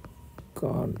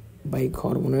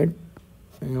bicarbonate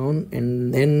ion,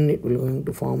 and then it will going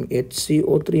to form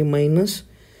HCO3 minus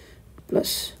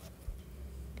plus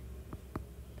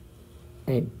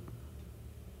and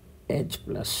H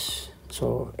plus.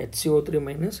 So HCO3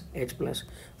 minus H plus,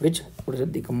 which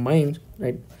they combines,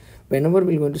 right? Whenever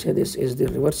we're going to say this is the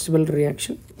reversible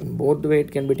reaction, in both the way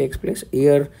it can be takes place.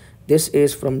 Here this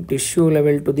is from tissue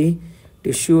level to the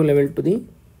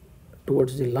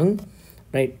towards the lung,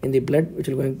 right, in the blood, which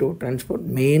is going to transport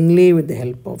mainly with the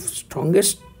help of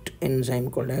strongest enzyme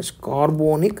called as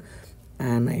carbonic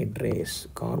anhydrase,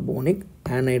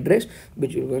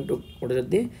 which is going to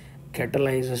they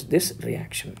catalyzes this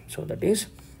reaction. So that is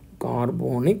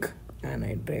carbonic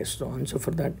anhydrase. So answer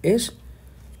for that is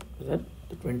that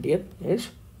the 20th is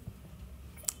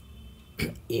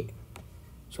A.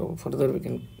 So further we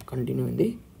can continue in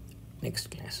the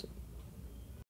next class.